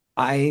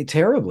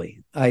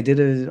 Terribly. I did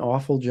an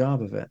awful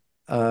job of it.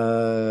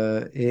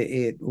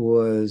 It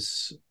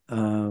was,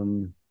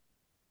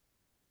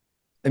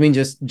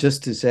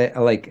 just to say,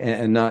 like,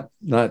 and not,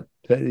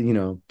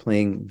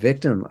 playing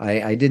victim.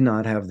 I did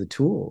not have the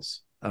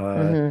tools.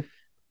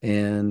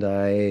 And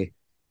I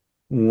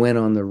went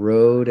on the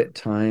road at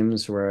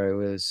times where I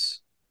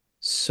was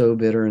so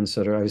bitter and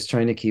so I was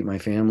trying to keep my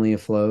family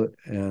afloat.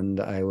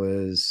 And I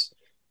was,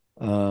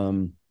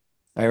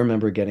 I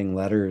remember getting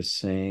letters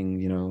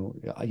saying,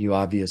 you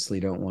obviously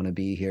don't want to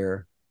be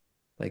here.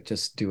 Like,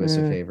 just do us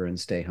a favor and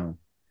stay home.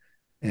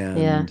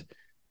 And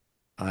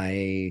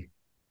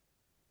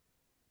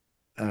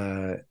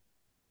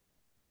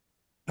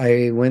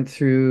I went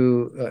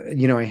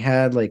through, I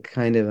had like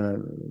kind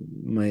of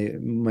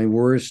my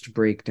worst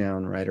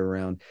breakdown right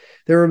around.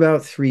 There were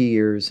about 3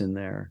 years in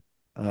there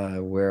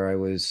where I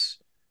was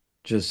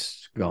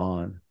just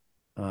gone.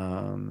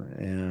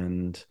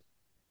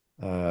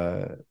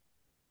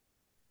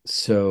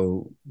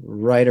 So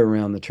right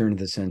around the turn of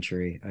the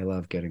century, I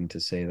love getting to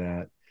say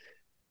that.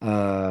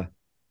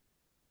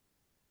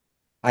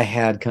 I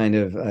had kind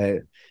of,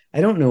 I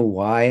don't know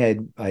why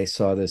I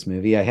saw this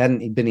movie. I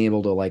hadn't been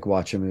able to like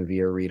watch a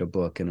movie or read a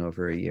book in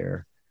over a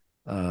year.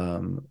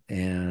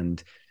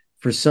 And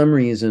for some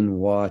reason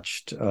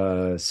watched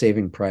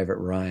Saving Private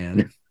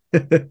Ryan.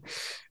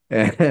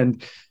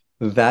 And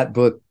that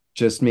book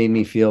just made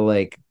me feel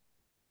like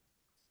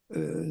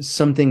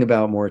something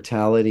about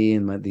mortality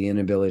and the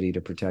inability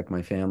to protect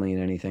my family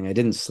and anything. I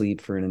didn't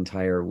sleep for an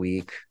entire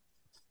week.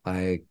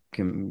 I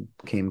came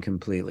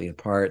completely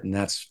apart. And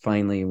that's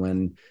finally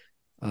when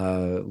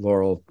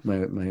Laurel,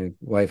 my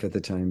wife at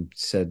the time,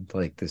 said,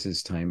 like, this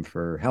is time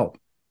for help.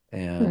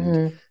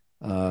 And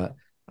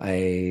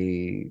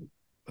I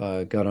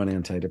got on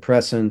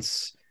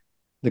antidepressants.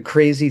 The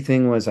crazy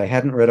thing was I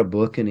hadn't read a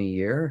book in a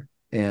year,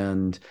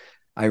 and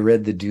I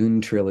read the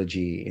Dune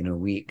trilogy in a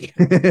week.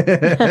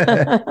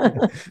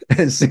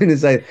 As soon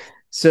as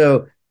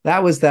so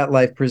that was that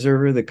life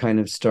preserver that kind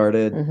of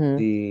started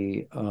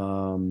the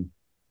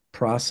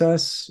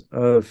process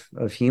of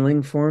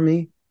healing for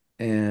me,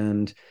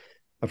 and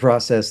a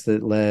process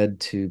that led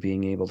to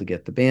being able to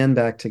get the band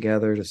back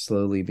together, to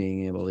slowly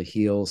being able to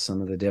heal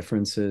some of the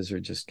differences or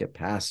just get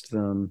past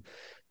them,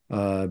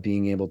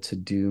 being able to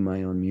do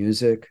my own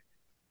music.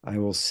 I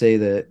will say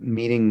that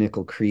meeting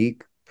Nickel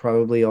Creek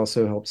probably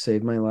also helped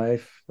save my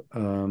life.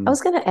 I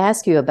was going to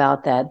ask you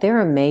about that.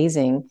 They're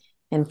amazing.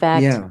 In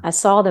fact, I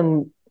saw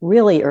them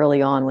really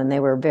early on when they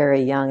were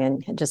very young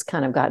and had just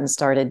kind of gotten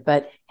started.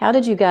 But how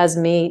did you guys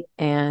meet,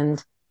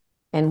 and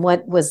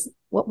what was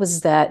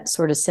that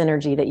sort of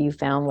synergy that you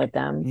found with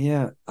them?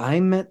 Yeah, I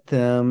met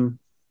them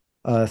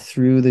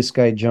through this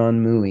guy,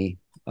 John Mui,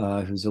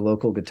 who's a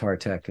local guitar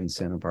tech in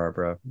Santa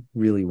Barbara,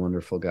 really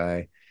wonderful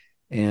guy.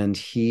 And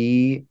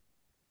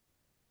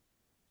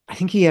I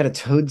think he had a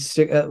Toad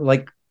stick,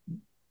 like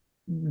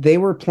they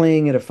were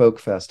playing at a folk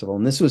festival,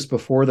 and this was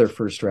before their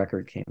first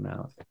record came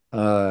out.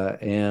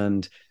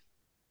 And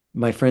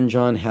my friend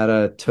John had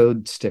a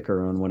Toad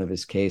sticker on one of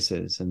his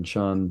cases, and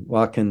Sean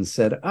Watkins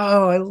said,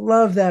 "Oh, I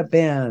love that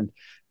band."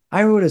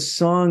 I wrote a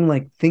song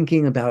like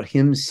thinking about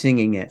him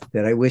singing it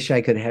that I wish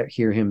I could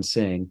hear him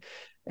sing.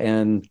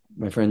 And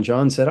my friend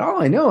John said, oh,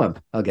 I know him.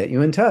 I'll get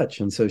you in touch.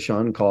 And so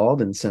Sean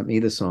called and sent me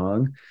the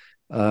song.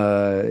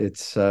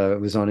 It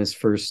was on his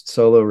first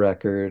solo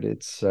record.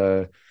 It's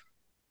why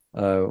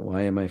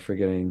am I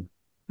forgetting?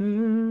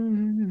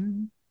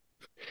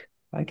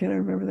 I can't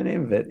remember the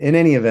name of it. In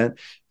any event,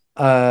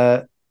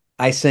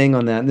 I sang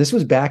on that. And this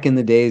was back in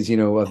the days, of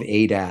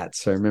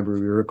ADATs. I remember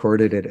we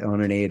recorded it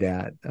on an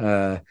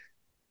ADAT.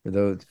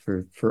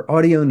 For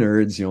audio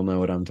nerds, you'll know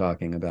what I'm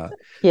talking about.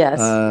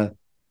 Yes.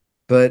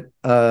 But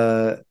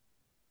I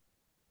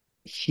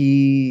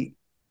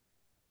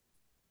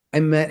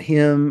met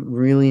him,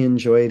 really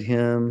enjoyed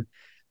him.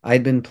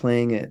 I'd been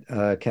playing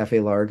at Cafe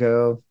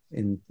Largo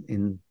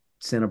in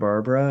Santa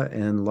Barbara,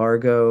 and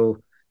Largo,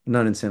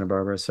 not in Santa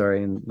Barbara,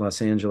 sorry, in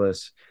Los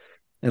Angeles.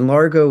 And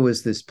Largo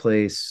was this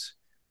place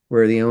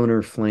where the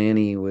owner,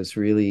 Flanny, was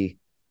really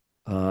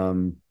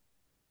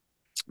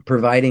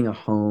providing a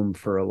home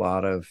for a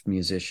lot of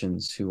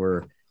musicians who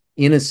were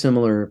in a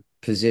similar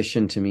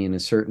position to me in a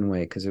certain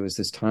way, because it was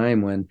this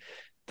time when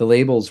the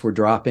labels were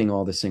dropping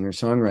all the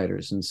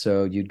singer-songwriters. And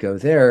so you'd go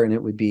there and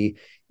it would be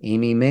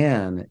Amy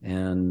Mann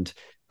and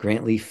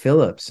Glen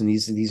Phillips and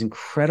these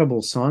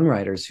incredible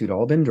songwriters who'd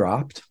all been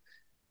dropped,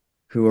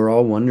 who were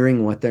all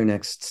wondering what their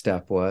next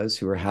step was,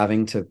 who were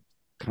having to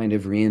kind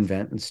of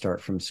reinvent and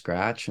start from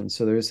scratch. And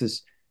so there's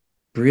this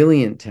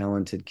brilliant,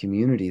 talented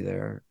community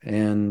there.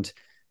 And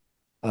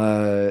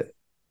I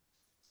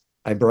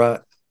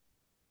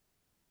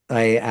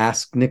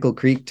asked Nickel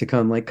Creek to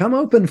come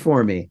open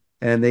for me.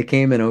 And they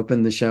came and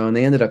opened the show, and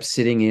they ended up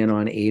sitting in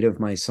on 8 of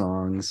my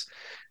songs.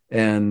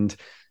 And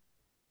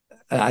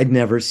I'd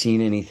never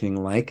seen anything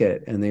like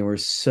it. And they were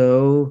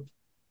so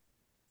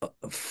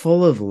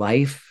full of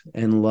life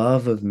and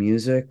love of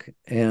music.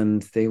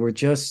 And they were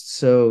just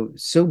so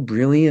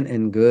brilliant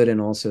and good, and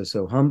also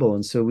so humble.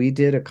 And so we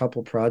did a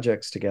couple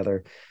projects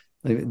together.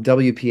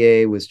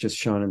 WPA was just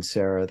Sean and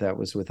Sarah. That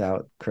was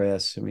without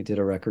Chris. And we did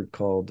a record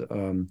called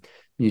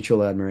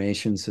Mutual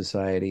Admiration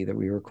Society that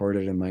we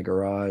recorded in my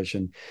garage.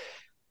 And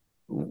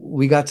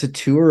we got to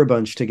tour a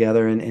bunch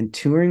together, and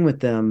touring with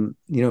them,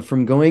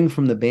 from going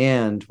from the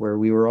band where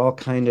we were all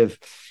kind of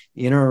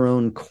in our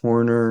own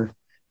corner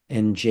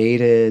and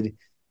jaded.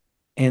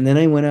 And then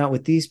I went out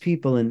with these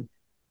people, and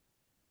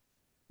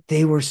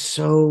they were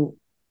so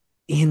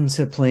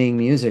into playing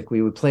music.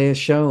 We would play a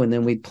show, and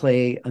then we'd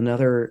play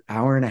another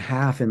hour and a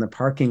half in the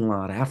parking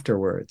lot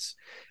afterwards.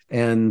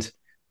 And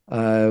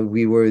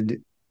we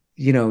would,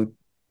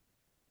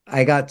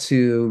 I got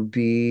to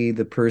be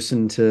the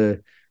person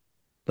to,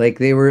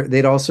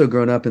 they'd also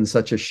grown up in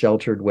such a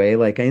sheltered way.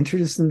 Like, I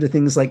introduced them to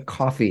things like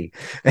coffee,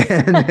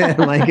 and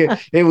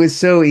it was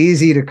so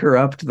easy to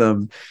corrupt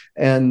them.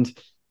 And,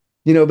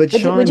 but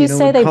Sean, would you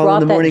say they call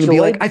brought in the morning that and be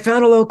joy? like, I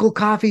found a local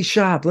coffee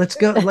shop. Let's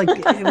go. Like,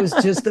 it was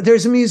just,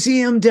 there's a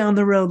museum down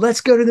the road.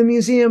 Let's go to the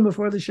museum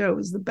before the show. It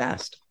was the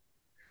best.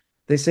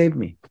 They saved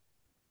me.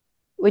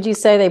 Would you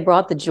say they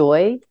brought the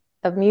joy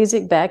of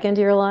music back into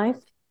your life?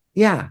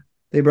 Yeah,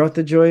 they brought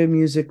the joy of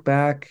music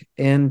back,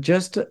 and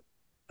just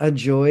a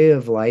joy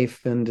of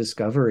life and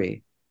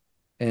discovery,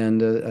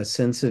 and a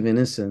sense of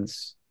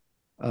innocence.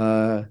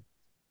 And,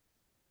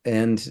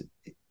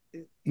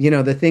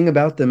 the thing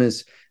about them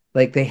is,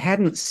 they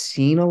hadn't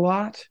seen a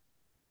lot.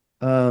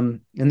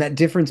 And that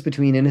difference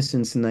between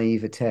innocence and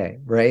naivete,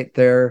 right?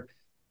 They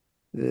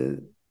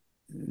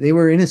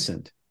were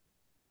innocent.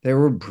 They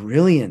were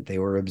brilliant. They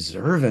were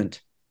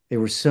observant. They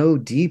were so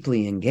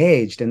deeply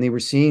engaged, and they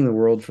were seeing the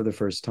world for the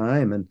first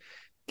time, and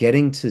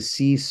getting to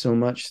see so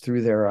much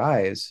through their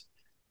eyes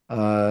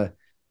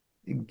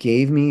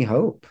gave me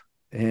hope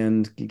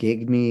and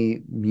gave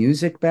me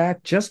music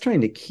back. Just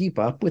trying to keep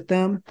up with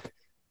them,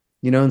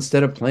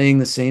 instead of playing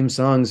the same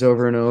songs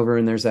over and over.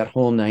 And there's that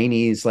whole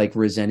 90s,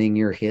 resenting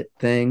your hit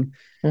thing.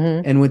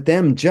 Mm-hmm. And with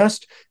them,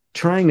 just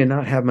trying to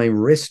not have my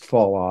wrist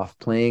fall off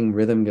playing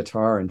rhythm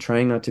guitar, and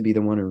trying not to be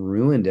the one who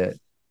ruined it.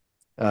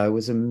 It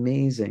was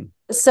amazing.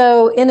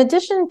 So in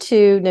addition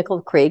to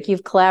Nickel Creek,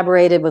 you've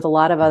collaborated with a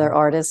lot of other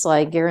artists,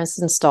 like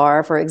Garrison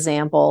Starr, for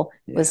example,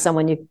 was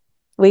someone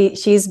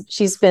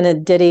she's been a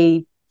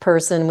Diddy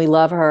person. We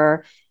love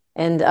her.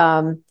 And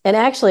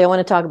actually I want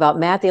to talk about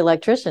Matt the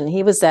Electrician.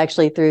 He was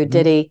actually through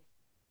Diddy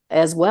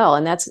as well.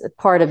 And that's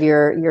part of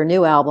your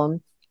new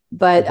album.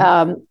 But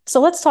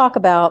so let's talk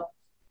about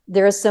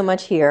There Is So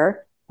Much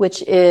Here,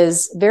 which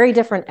is a very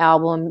different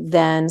album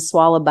than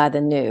Swallowed by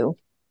the New,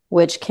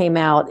 which came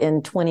out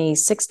in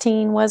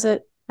 2016, was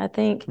it? I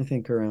think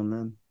around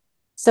then.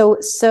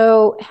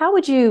 So how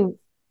would you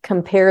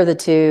compare the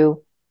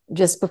two,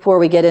 just before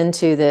we get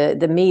into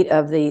the meat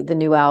of the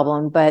new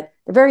album? But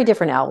they're very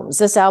different albums.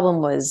 This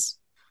album was,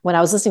 when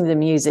I was listening to the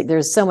music,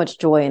 there's so much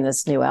joy in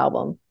this new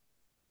album.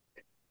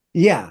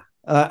 Yeah.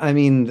 I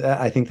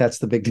think that's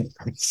the big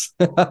difference.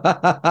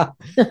 The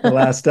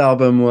last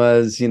album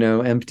was,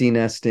 empty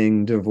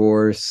nesting,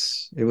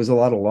 divorce. It was a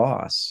lot of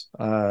loss.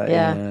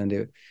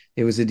 And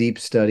it was a deep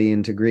study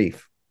into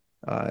grief,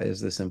 is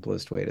the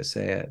simplest way to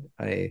say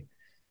it.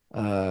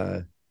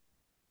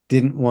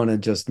 didn't want to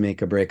just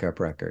make a breakup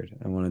record.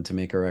 I wanted to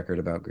make a record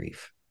about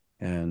grief.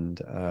 And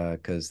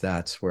because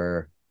that's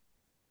where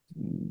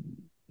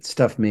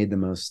stuff made the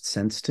most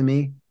sense to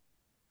me.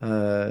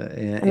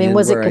 I mean,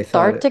 was it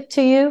cathartic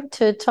to you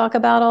to talk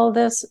about all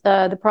this,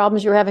 the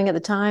problems you were having at the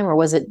time, or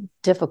was it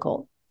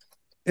difficult?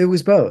 It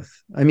was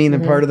both. I mean,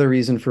 and part of the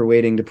reason for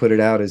waiting to put it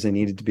out is I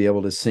needed to be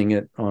able to sing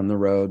it on the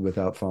road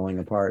without falling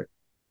apart.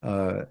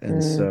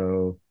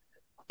 So,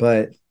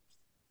 but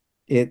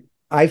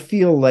I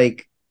feel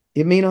like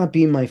it may not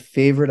be my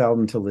favorite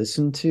album to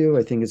listen to.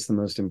 I think it's the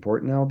most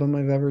important album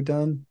I've ever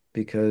done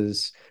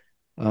because,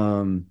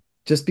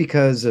 just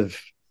because of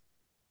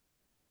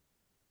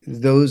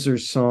those are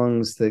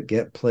songs that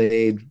get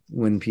played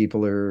when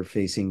people are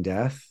facing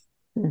death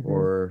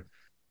or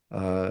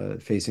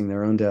facing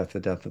their own death, the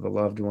death of a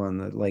loved one.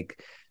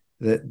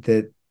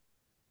 That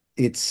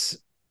it's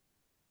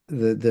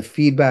the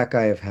feedback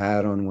I have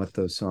had on what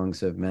those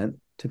songs have meant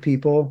to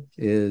people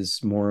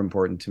is more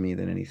important to me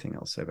than anything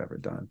else I've ever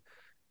done.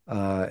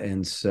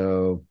 And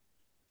so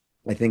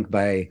I think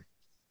by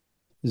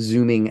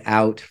zooming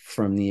out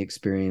from the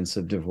experience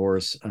of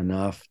divorce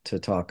enough to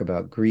talk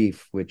about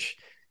grief, which,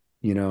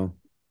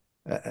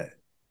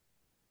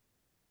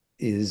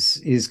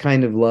 is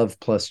kind of love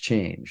plus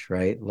change,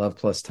 right? Love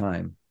plus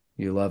time.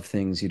 You love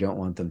things, you don't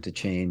want them to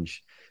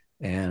change,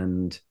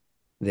 and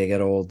they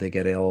get old, they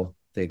get ill,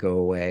 they go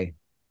away,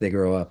 they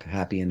grow up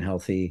happy and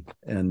healthy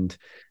and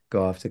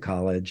go off to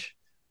college.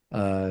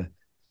 There's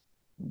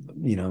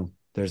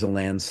a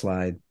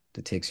landslide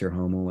that takes your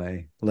home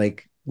away,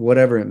 like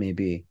whatever it may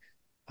be,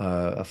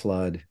 a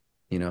flood,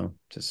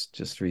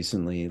 just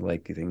recently,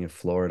 like I think in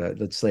Florida.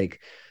 That's like,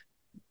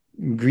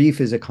 grief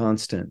is a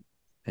constant,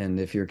 and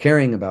if you're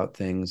caring about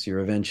things, you're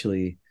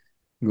eventually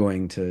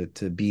going to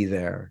be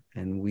there.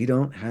 And we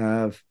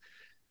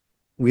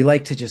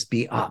like to just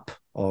be up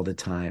all the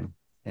time.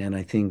 And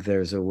I think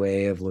there's a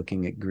way of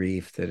looking at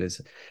grief that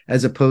is,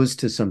 as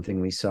opposed to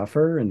something we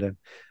suffer. And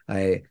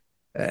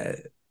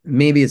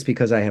maybe it's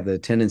because I have the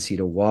tendency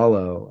to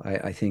wallow.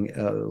 I think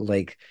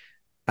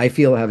I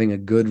feel having a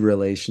good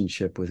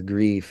relationship with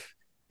grief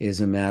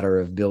is a matter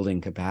of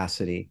building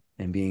capacity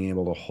and being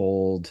able to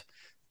hold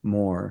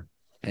more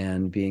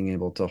and being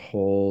able to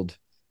hold,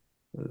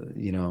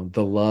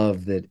 the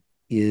love that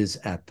is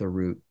at the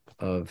root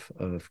of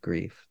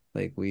grief.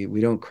 Like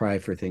we don't cry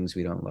for things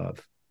we don't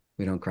love.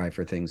 We don't cry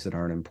for things that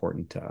aren't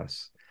important to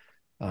us.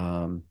 We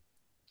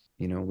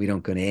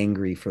don't get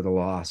angry for the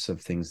loss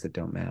of things that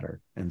don't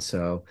matter. And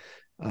so,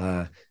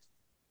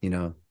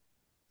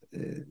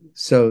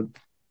 so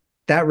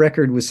that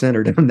record was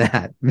centered on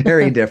that.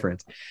 Very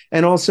different.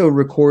 And also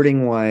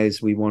recording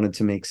wise, we wanted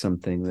to make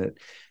something that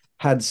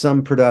had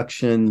some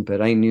production,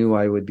 but I knew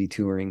I would be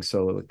touring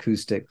solo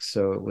acoustic.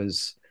 So it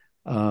was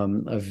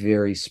a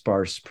very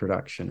sparse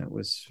production. It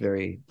was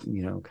very,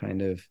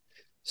 kind of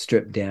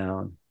stripped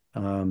down.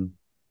 And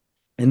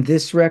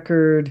this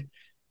record,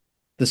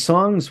 the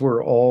songs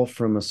were all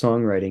from a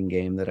songwriting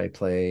game that I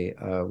play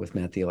with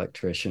Matt the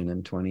Electrician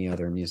and 20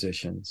 other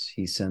musicians.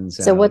 He sends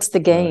out. So what's the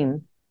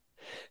game?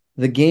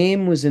 The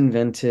game was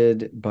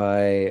invented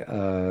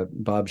by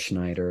Bob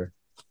Schneider,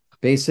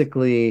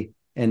 basically,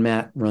 and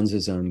Matt runs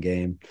his own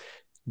game.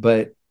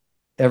 But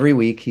every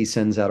week he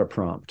sends out a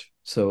prompt.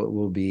 So it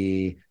will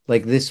be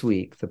like this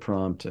week, the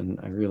prompt, and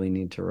I really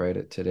need to write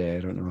it today.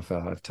 I don't know if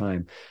I'll have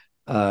time.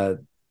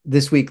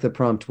 This week, the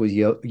prompt was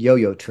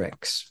yo-yo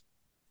tricks.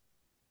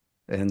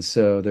 And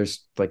so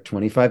there's like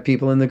 25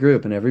 people in the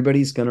group, and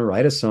everybody's going to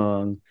write a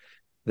song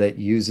that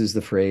uses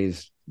the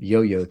phrase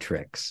yo-yo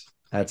tricks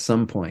at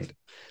some point.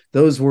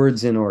 Those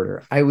words in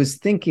order. I was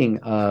thinking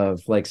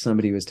of, like,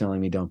 somebody was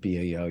telling me, don't be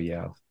a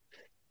yo-yo.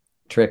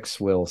 Tricks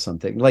will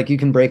something. Like, you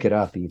can break it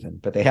up even,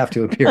 but they have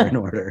to appear in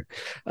order.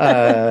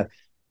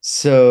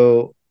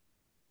 So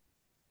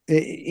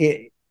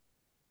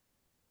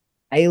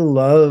I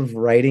love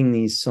writing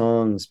these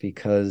songs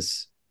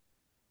because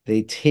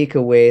they take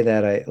away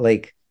that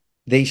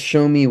they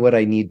show me what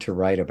I need to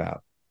write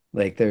about.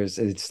 Like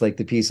it's like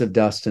the piece of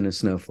dust in a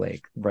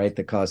snowflake, right?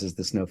 That causes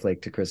the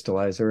snowflake to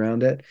crystallize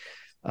around it.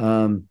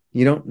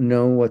 You don't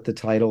know what the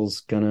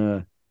title's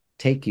gonna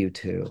take you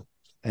to.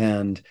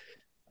 And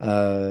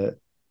so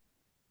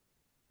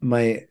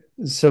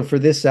for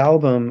this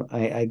album,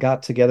 I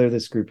got together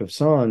this group of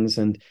songs,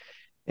 and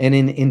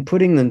in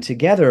putting them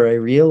together, I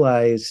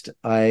realized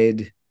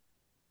I'd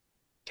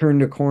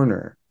turned a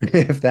corner,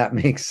 if that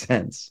makes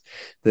sense.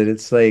 That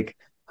it's like,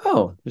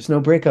 oh, there's no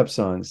breakup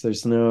songs.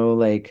 There's no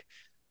like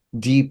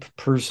deep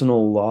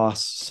personal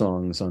loss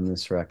songs on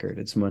this record.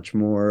 It's much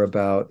more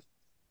about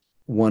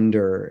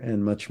wonder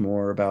and much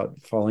more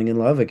about falling in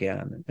love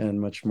again and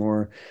much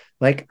more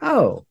like,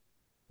 oh,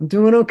 I'm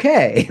doing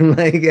okay.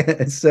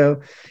 Like,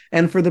 so,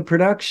 and for the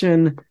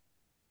production,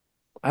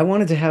 I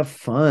wanted to have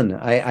fun.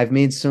 I've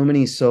made so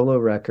many solo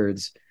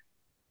records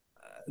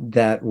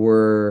that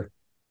were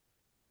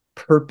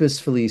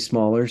purposefully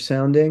smaller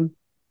sounding.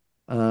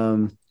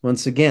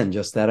 Once again,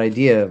 just that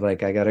idea of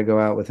like, I got to go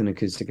out with an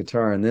acoustic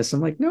guitar and this, I'm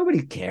like,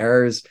 nobody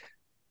cares.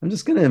 I'm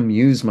just going to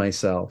amuse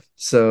myself.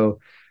 So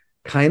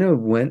kind of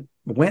went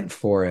went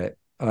for it.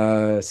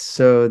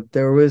 So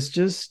there was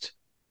just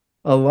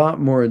a lot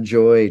more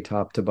joy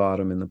top to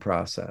bottom in the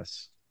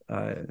process.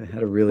 I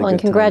had a really good and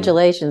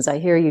congratulations. Time. I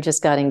hear you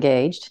just got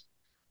engaged.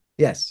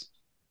 Yes.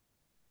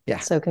 Yeah.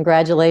 So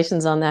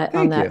congratulations on that.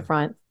 Thank on that you.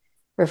 front,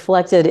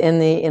 reflected in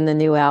the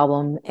new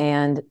album.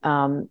 And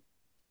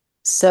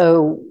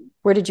so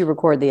where did you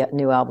record the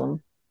new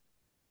album?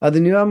 The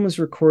new album was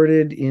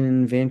recorded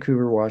in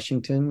Vancouver,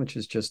 Washington, which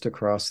is just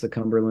across the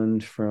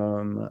Cumberland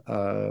from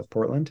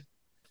Portland,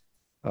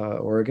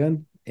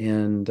 Oregon,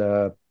 and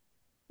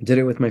did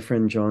it with my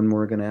friend John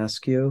Morgan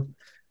Askew,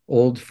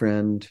 old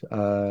friend.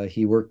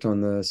 He worked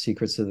on the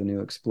Secrets of the New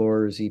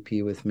Explorers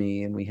EP with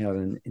me, and we have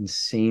an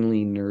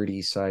insanely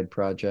nerdy side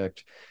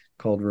project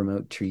called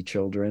Remote Tree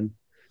Children.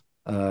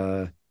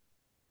 So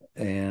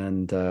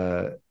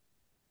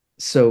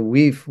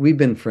we've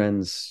been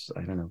friends,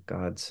 I don't know,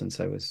 God, since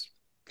I was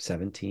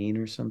 17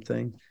 or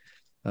something.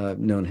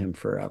 Known him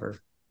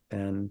forever.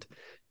 And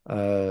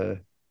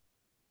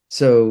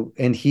so,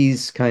 and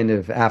he's kind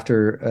of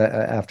after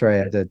I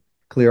had to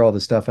clear all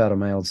the stuff out of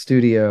my old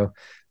studio,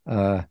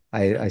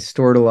 I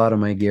stored a lot of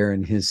my gear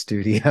in his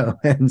studio.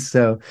 And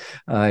so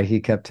he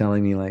kept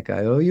telling me, like,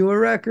 I owe you a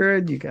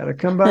record, you got to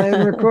come by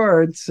and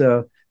record.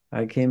 So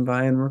I came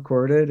by and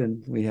recorded,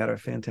 and we had a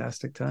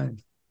fantastic time.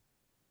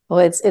 Well,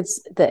 it's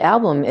the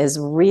album is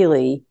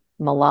really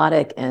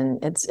melodic,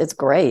 and it's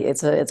great.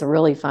 It's a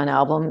really fun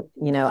album.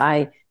 You know,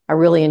 I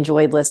really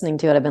enjoyed listening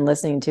to it. I've been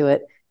listening to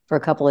it for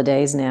a couple of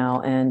days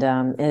now, and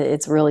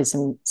it's really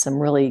some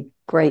really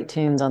great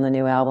tunes on the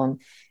new album.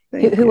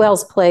 Who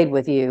else played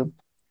with you?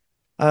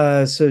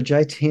 So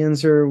Jai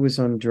Tanzer was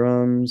on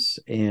drums,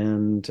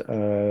 and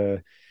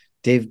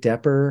Dave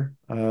Depper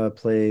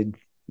played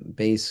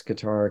bass,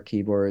 guitar,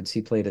 keyboards.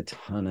 He played a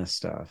ton of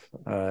stuff.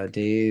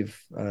 Dave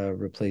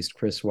replaced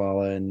Chris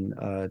Walla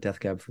in Death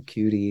Cab for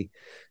Cutie.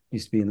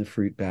 Used to be in the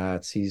Fruit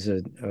Bats. He's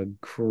a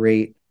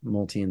great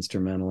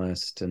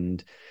multi-instrumentalist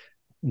and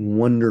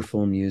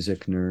wonderful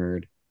music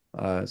nerd.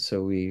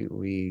 So we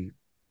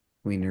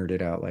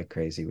nerded out like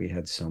crazy. We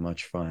had so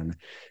much fun,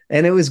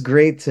 and it was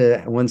great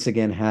to once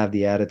again have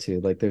the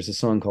attitude. Like, there's a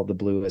song called The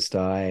Bluest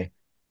Eye,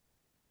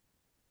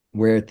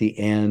 where at the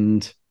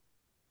end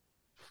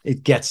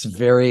it gets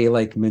very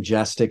like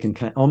majestic and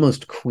kind of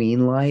almost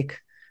Queen-like.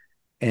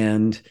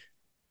 And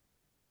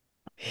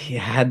he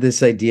had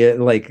this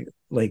idea, like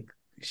I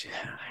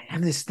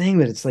have this thing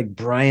that it's like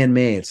Brian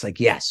May. It's like,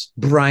 yes,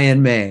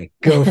 Brian May,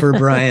 go for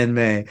Brian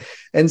May.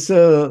 And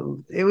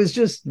so it was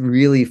just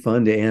really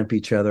fun to amp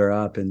each other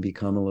up and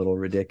become a little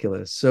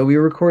ridiculous. So we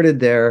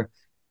recorded there.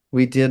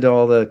 We did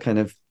all the kind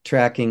of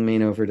tracking,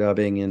 main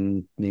overdubbing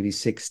in maybe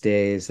 6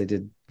 days. They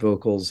did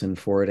vocals in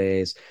 4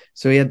 days.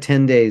 So we had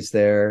 10 days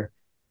there.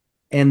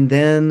 And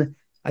then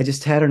I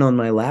just had it on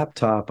my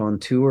laptop on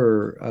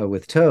tour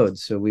with Toad.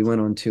 So we went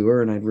on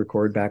tour, and I'd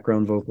record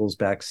background vocals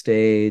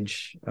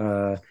backstage.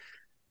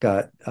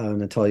 Got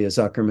Natalia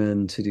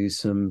Zuckerman to do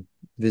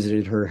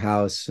visited her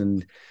house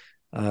and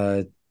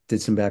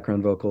did some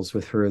background vocals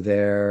with her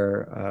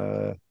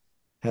there.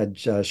 Had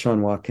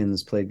Sean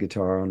Watkins played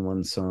guitar on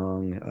one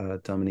song.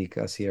 Dominique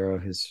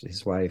Asiero,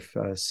 his wife,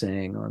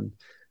 sang on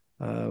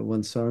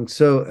one song.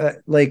 So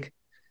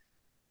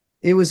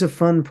it was a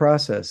fun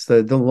process.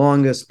 The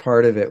longest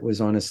part of it was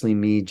honestly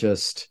me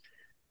just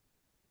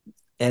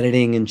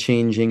editing and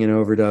changing and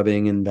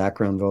overdubbing and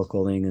background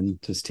vocaling, and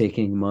just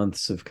taking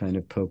months of kind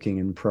of poking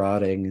and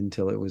prodding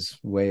until it was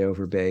way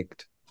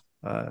overbaked.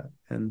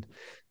 And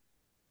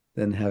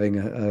then having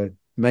a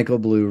Michael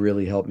Blue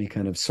really helped me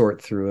kind of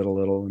sort through it a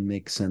little and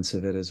make sense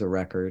of it as a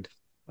record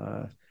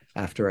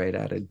after I'd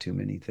added too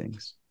many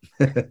things.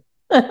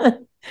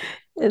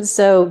 And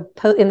so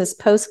in this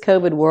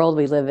post-COVID world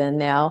we live in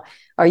now,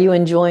 are you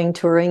enjoying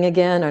touring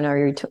again, or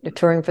are you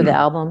touring for the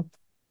album?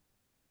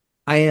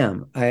 I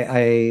am.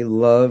 I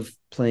love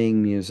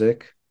playing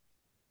music.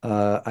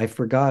 I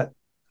forgot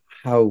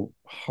how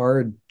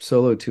hard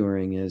solo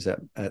touring is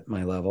at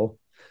my level.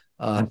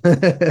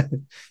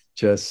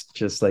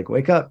 Just like,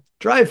 wake up,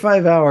 drive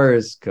 5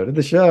 hours, go to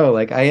the show.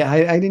 Like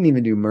I didn't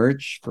even do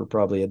merch for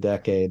probably a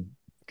decade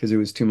because it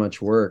was too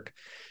much work.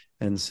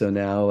 And so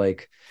now,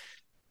 like,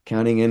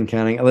 counting,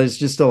 there's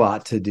just a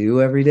lot to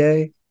do every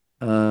day.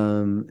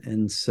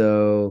 And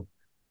so,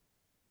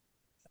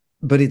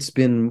 but it's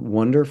been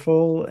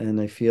wonderful,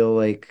 and I feel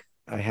like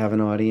I have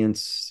an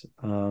audience.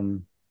 I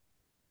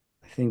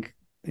think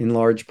in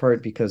large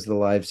part because the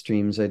live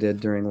streams I did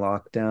during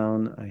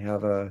lockdown, I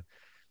have a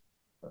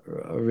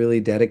really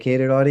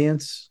dedicated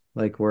audience,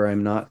 like where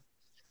I'm not,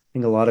 I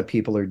think a lot of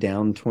people are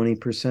down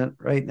 20%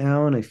 right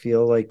now. And I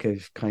feel like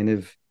I've kind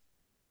of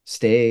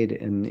stayed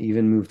and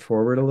even moved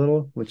forward a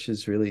little, which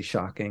is really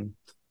shocking.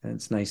 And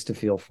it's nice to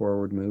feel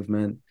forward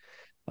movement.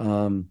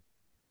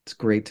 It's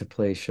great to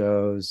play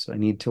shows. I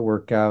need to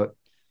work out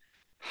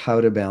how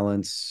to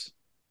balance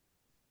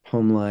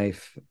home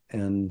life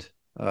and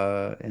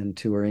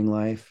touring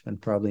life,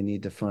 and probably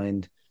need to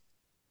find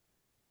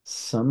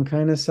some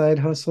kind of side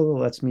hustle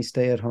that lets me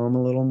stay at home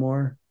a little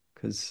more,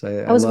 because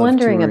I was love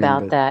wondering touring,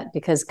 about that,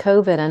 because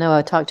COVID, I know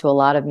I talked to a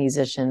lot of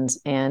musicians,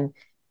 and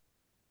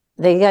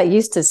they got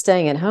used to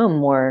staying at home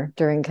more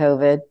during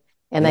COVID,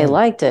 and they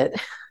liked it.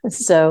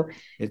 So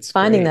it's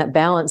finding great. that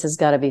balance has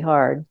got to be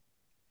hard.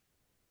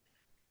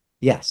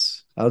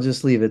 Yes, I'll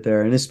just leave it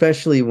there. And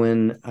especially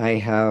when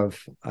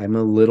I'm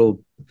a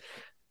little,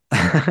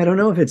 I don't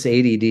know if it's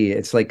ADD.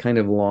 It's like kind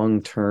of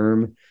long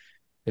term.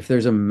 If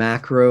there's a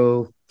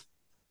macro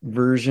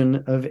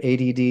version of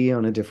ADD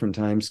on a different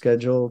time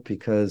schedule,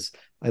 because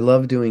I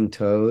love doing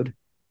Toad,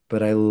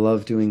 but I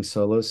love doing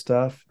solo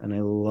stuff and I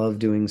love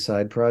doing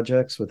side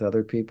projects with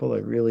other people. I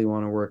really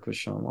want to work with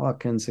Sean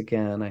Watkins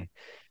again.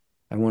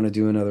 I want to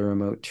do another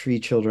Remote Tree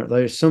Children.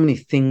 There's so many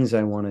things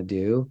I want to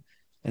do,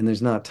 and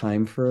there's not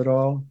time for it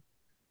all.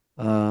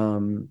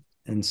 And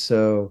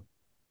so,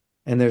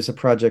 and there's a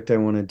project I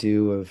want to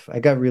do I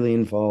got really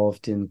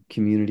involved in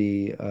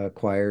community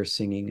choir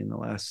singing in the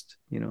last,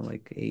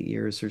 like 8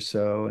 years or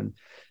so.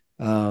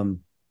 And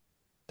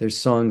there's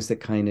songs that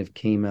kind of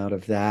came out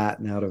of that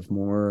and out of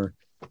more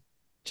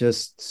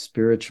just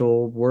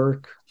spiritual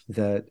work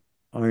that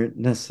aren't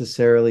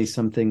necessarily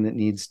something that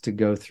needs to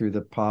go through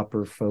the pop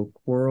or folk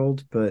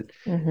world, but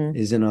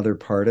is another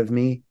part of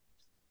me.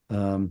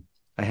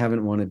 I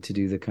haven't wanted to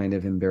do the kind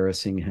of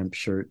embarrassing hemp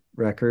shirt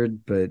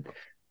record, but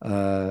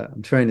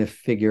I'm trying to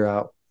figure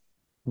out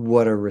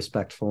what a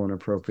respectful and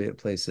appropriate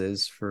place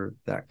is for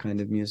that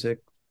kind of music.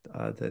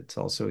 That's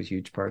also a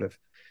huge part of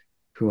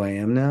who I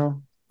am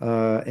now.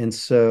 And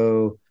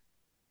so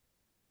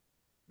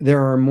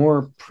there are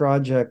more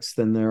projects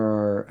than there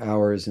are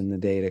hours in the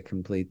day to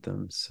complete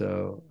them.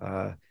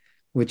 So,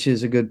 which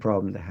is a good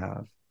problem to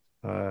have.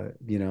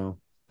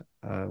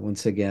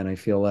 Once again, I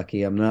feel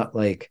lucky. I'm not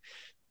like,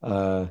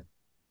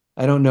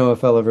 I don't know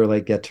if I'll ever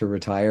like get to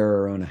retire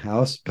or own a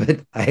house,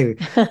 but I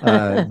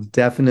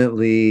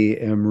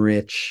definitely am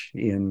rich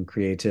in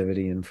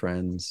creativity and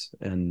friends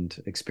and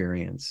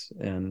experience.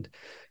 And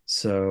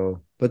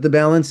so, but the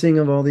balancing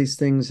of all these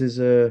things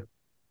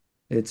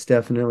it's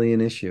definitely an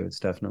issue. It's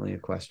definitely a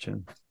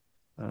question.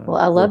 Well,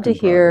 I love to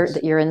hear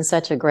that you're in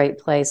such a great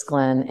place,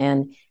 Glen.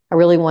 And I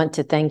really want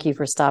to thank you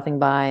for stopping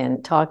by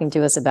and talking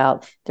to us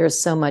about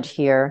there's so much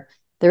here.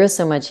 There is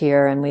so much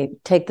here, and we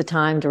take the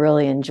time to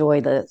really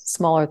enjoy the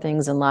smaller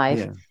things in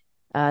life.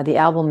 Yeah. The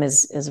album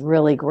is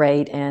really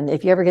great. And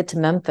if you ever get to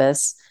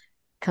Memphis,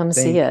 come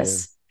see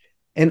us.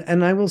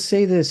 And I will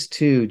say this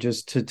too,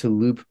 just to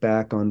loop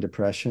back on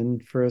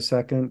depression for a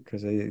second,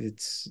 because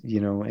it's,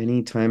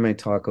 anytime I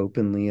talk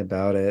openly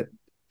about it,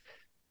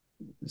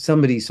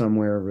 somebody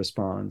somewhere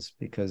responds,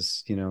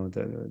 because,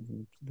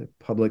 the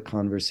public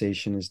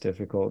conversation is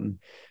difficult.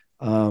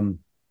 And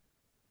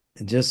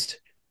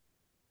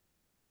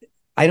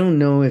I don't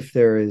know if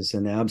there is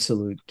an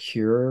absolute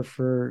cure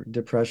for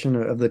depression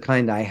of the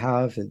kind I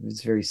have.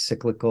 It's very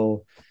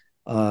cyclical.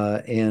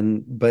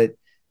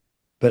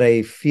 But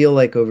I feel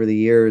like over the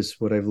years,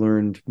 what I've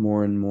learned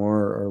more and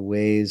more are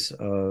ways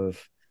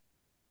of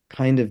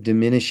kind of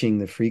diminishing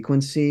the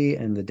frequency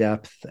and the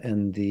depth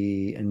and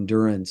the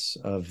endurance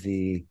of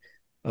the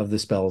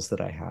spells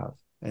that I have.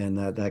 And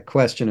that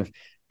question of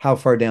how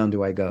far down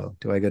do I go?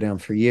 Do I go down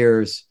for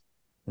years?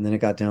 And then it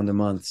got down to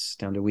months,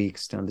 down to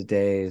weeks, down to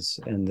days.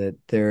 And that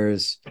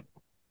there's,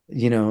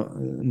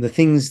 the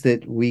things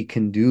that we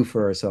can do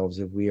for ourselves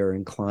if we are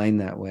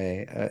inclined that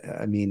way.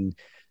 I mean,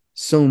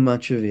 so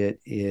much of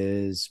it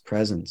is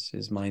presence,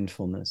 is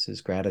mindfulness,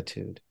 is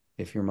gratitude.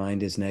 If your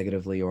mind is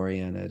negatively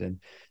oriented, and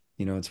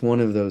it's one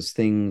of those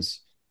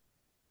things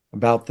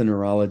about the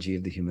neurology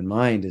of the human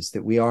mind, is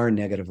that we are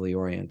negatively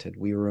oriented.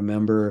 We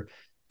remember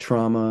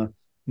trauma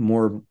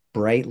more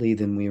brightly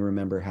than we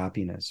remember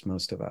happiness,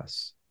 most of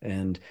us,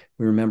 and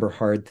we remember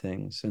hard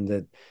things. And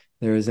that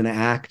there is an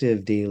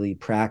active daily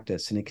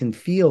practice, and it can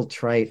feel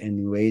trite and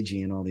new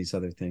agey and all these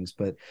other things,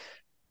 but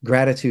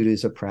gratitude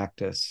is a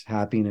practice.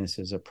 Happiness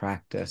is a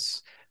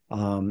practice.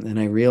 And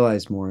I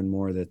realize more and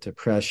more that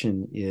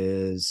depression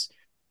is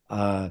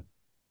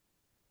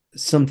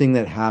something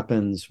that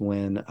happens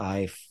when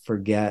I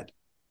forget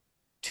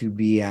to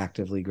be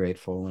actively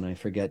grateful, when I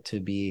forget to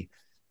be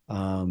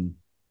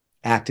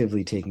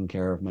actively taking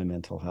care of my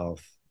mental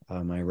health,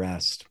 my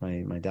rest,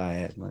 my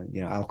diet, my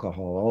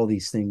alcohol, all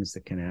these things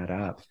that can add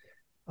up.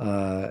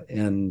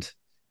 And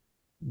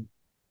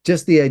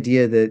just the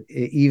idea that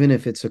even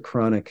if it's a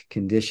chronic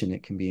condition,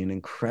 it can be an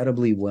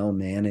incredibly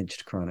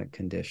well-managed chronic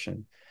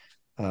condition.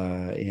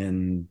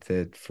 And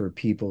that for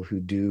people who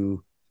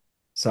do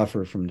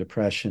suffer from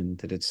depression,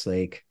 that it's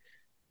like,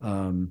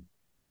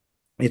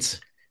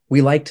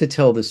 we like to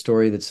tell the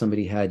story that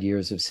somebody had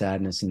years of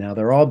sadness and now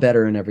they're all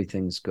better and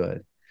everything's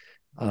good.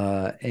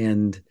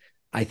 And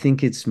I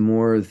think it's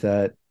more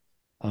that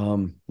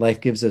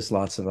life gives us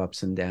lots of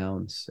ups and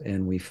downs,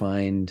 and we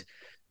find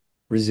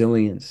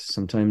resilience.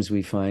 Sometimes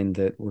we find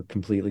that we're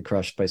completely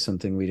crushed by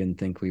something we didn't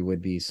think we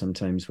would be.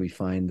 Sometimes we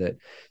find that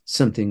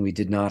something we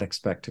did not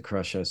expect to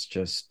crush us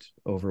just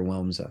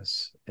overwhelms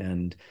us.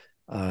 And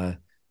that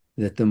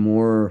the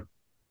more,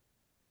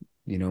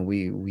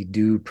 we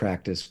do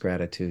practice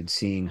gratitude,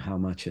 seeing how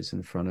much is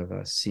in front of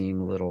us,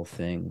 seeing little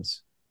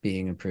things,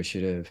 being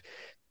appreciative,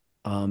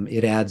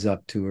 it adds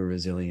up to a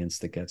resilience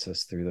that gets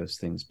us through those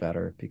things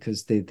better,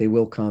 because they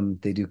will come.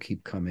 They do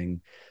keep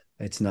coming.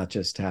 It's not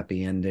just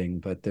happy ending,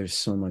 but there's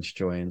so much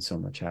joy and so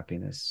much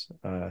happiness.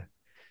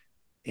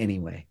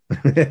 Anyway.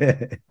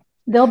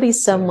 There'll be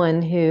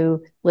someone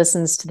who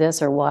listens to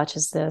this or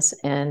watches this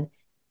and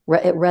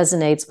it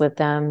resonates with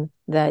them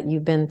that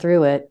you've been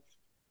through it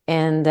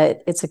and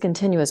that it's a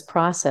continuous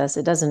process.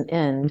 It doesn't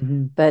end.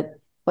 Mm-hmm. But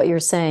what you're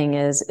saying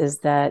is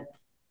that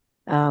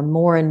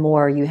more and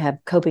more you have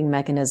coping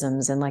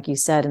mechanisms. And like you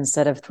said,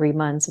 instead of 3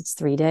 months, it's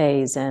 3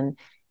 days. And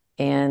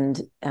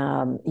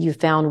you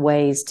found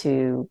ways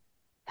to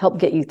help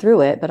get you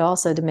through it, but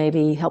also to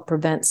maybe help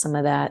prevent some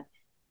of that.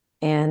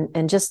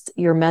 And just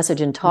your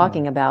message and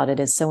talking about it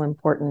is so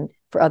important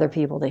for other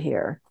people to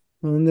hear.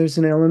 Well, and there's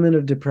an element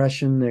of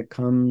depression that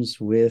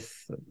comes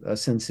with a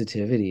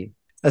sensitivity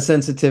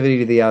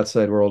to the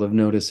outside world, of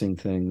noticing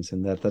things,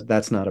 and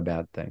that's not a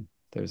bad thing.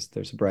 There's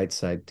a bright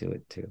side to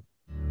it too.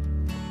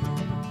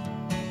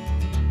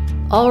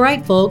 All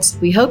right, folks,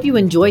 we hope you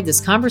enjoyed this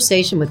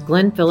conversation with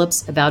Glen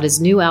Phillips about his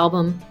new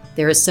album,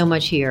 There Is So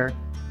Much Here,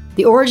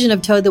 the origin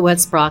of Toad the Wet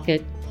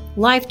Sprocket,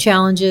 life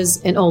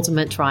challenges, and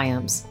ultimate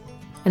triumphs.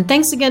 And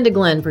thanks again to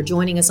Glen for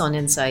joining us on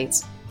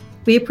Insights.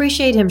 We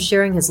appreciate him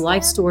sharing his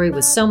life story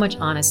with so much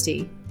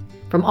honesty.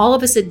 From all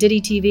of us at Diddy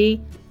TV,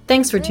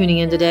 thanks for tuning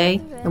in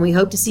today, and we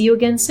hope to see you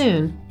again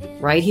soon,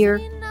 right here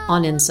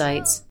on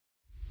Insights.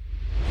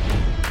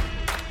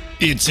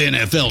 It's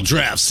NFL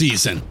draft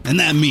season, and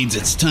that means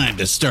it's time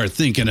to start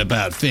thinking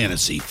about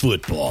fantasy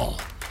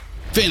football.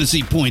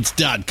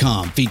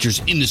 FantasyPoints.com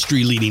features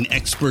industry-leading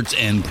experts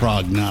and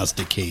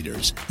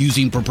prognosticators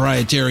using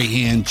proprietary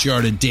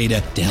hand-charted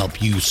data to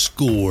help you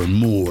score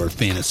more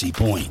fantasy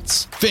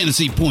points.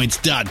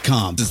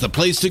 FantasyPoints.com is the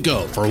place to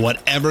go for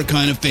whatever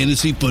kind of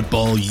fantasy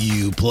football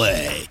you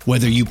play.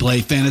 Whether you play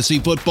fantasy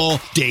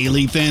football,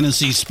 daily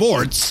fantasy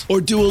sports,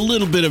 or do a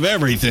little bit of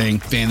everything,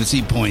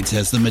 Fantasy Points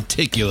has the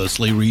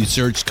meticulously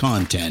researched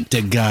content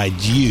to guide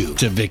you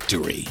to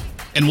victory.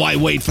 And why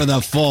wait for the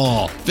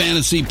fall?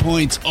 Fantasy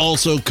Points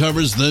also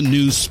covers the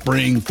new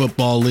spring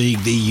football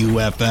league, the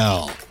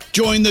UFL.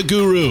 Join the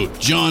guru,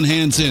 John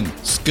Hansen,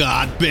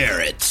 Scott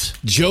Barrett,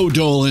 Joe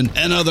Dolan,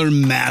 and other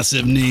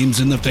massive names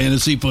in the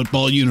fantasy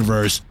football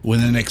universe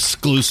with an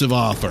exclusive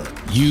offer.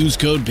 Use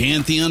code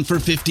Pantheon for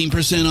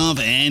 15% off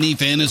any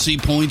Fantasy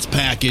Points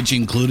package,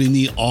 including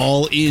the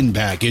all-in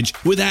package,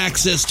 with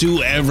access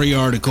to every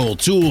article,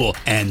 tool,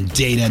 and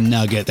data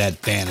nugget that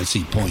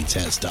Fantasy Points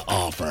has to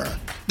offer.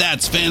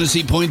 That's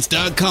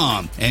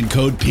FantasyPoints.com and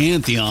code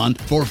Pantheon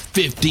for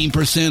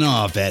 15%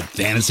 off at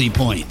Fantasy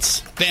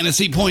Points.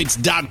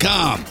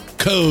 FantasyPoints.com,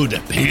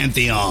 code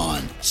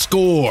Pantheon.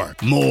 Score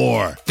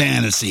more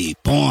fantasy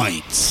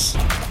points.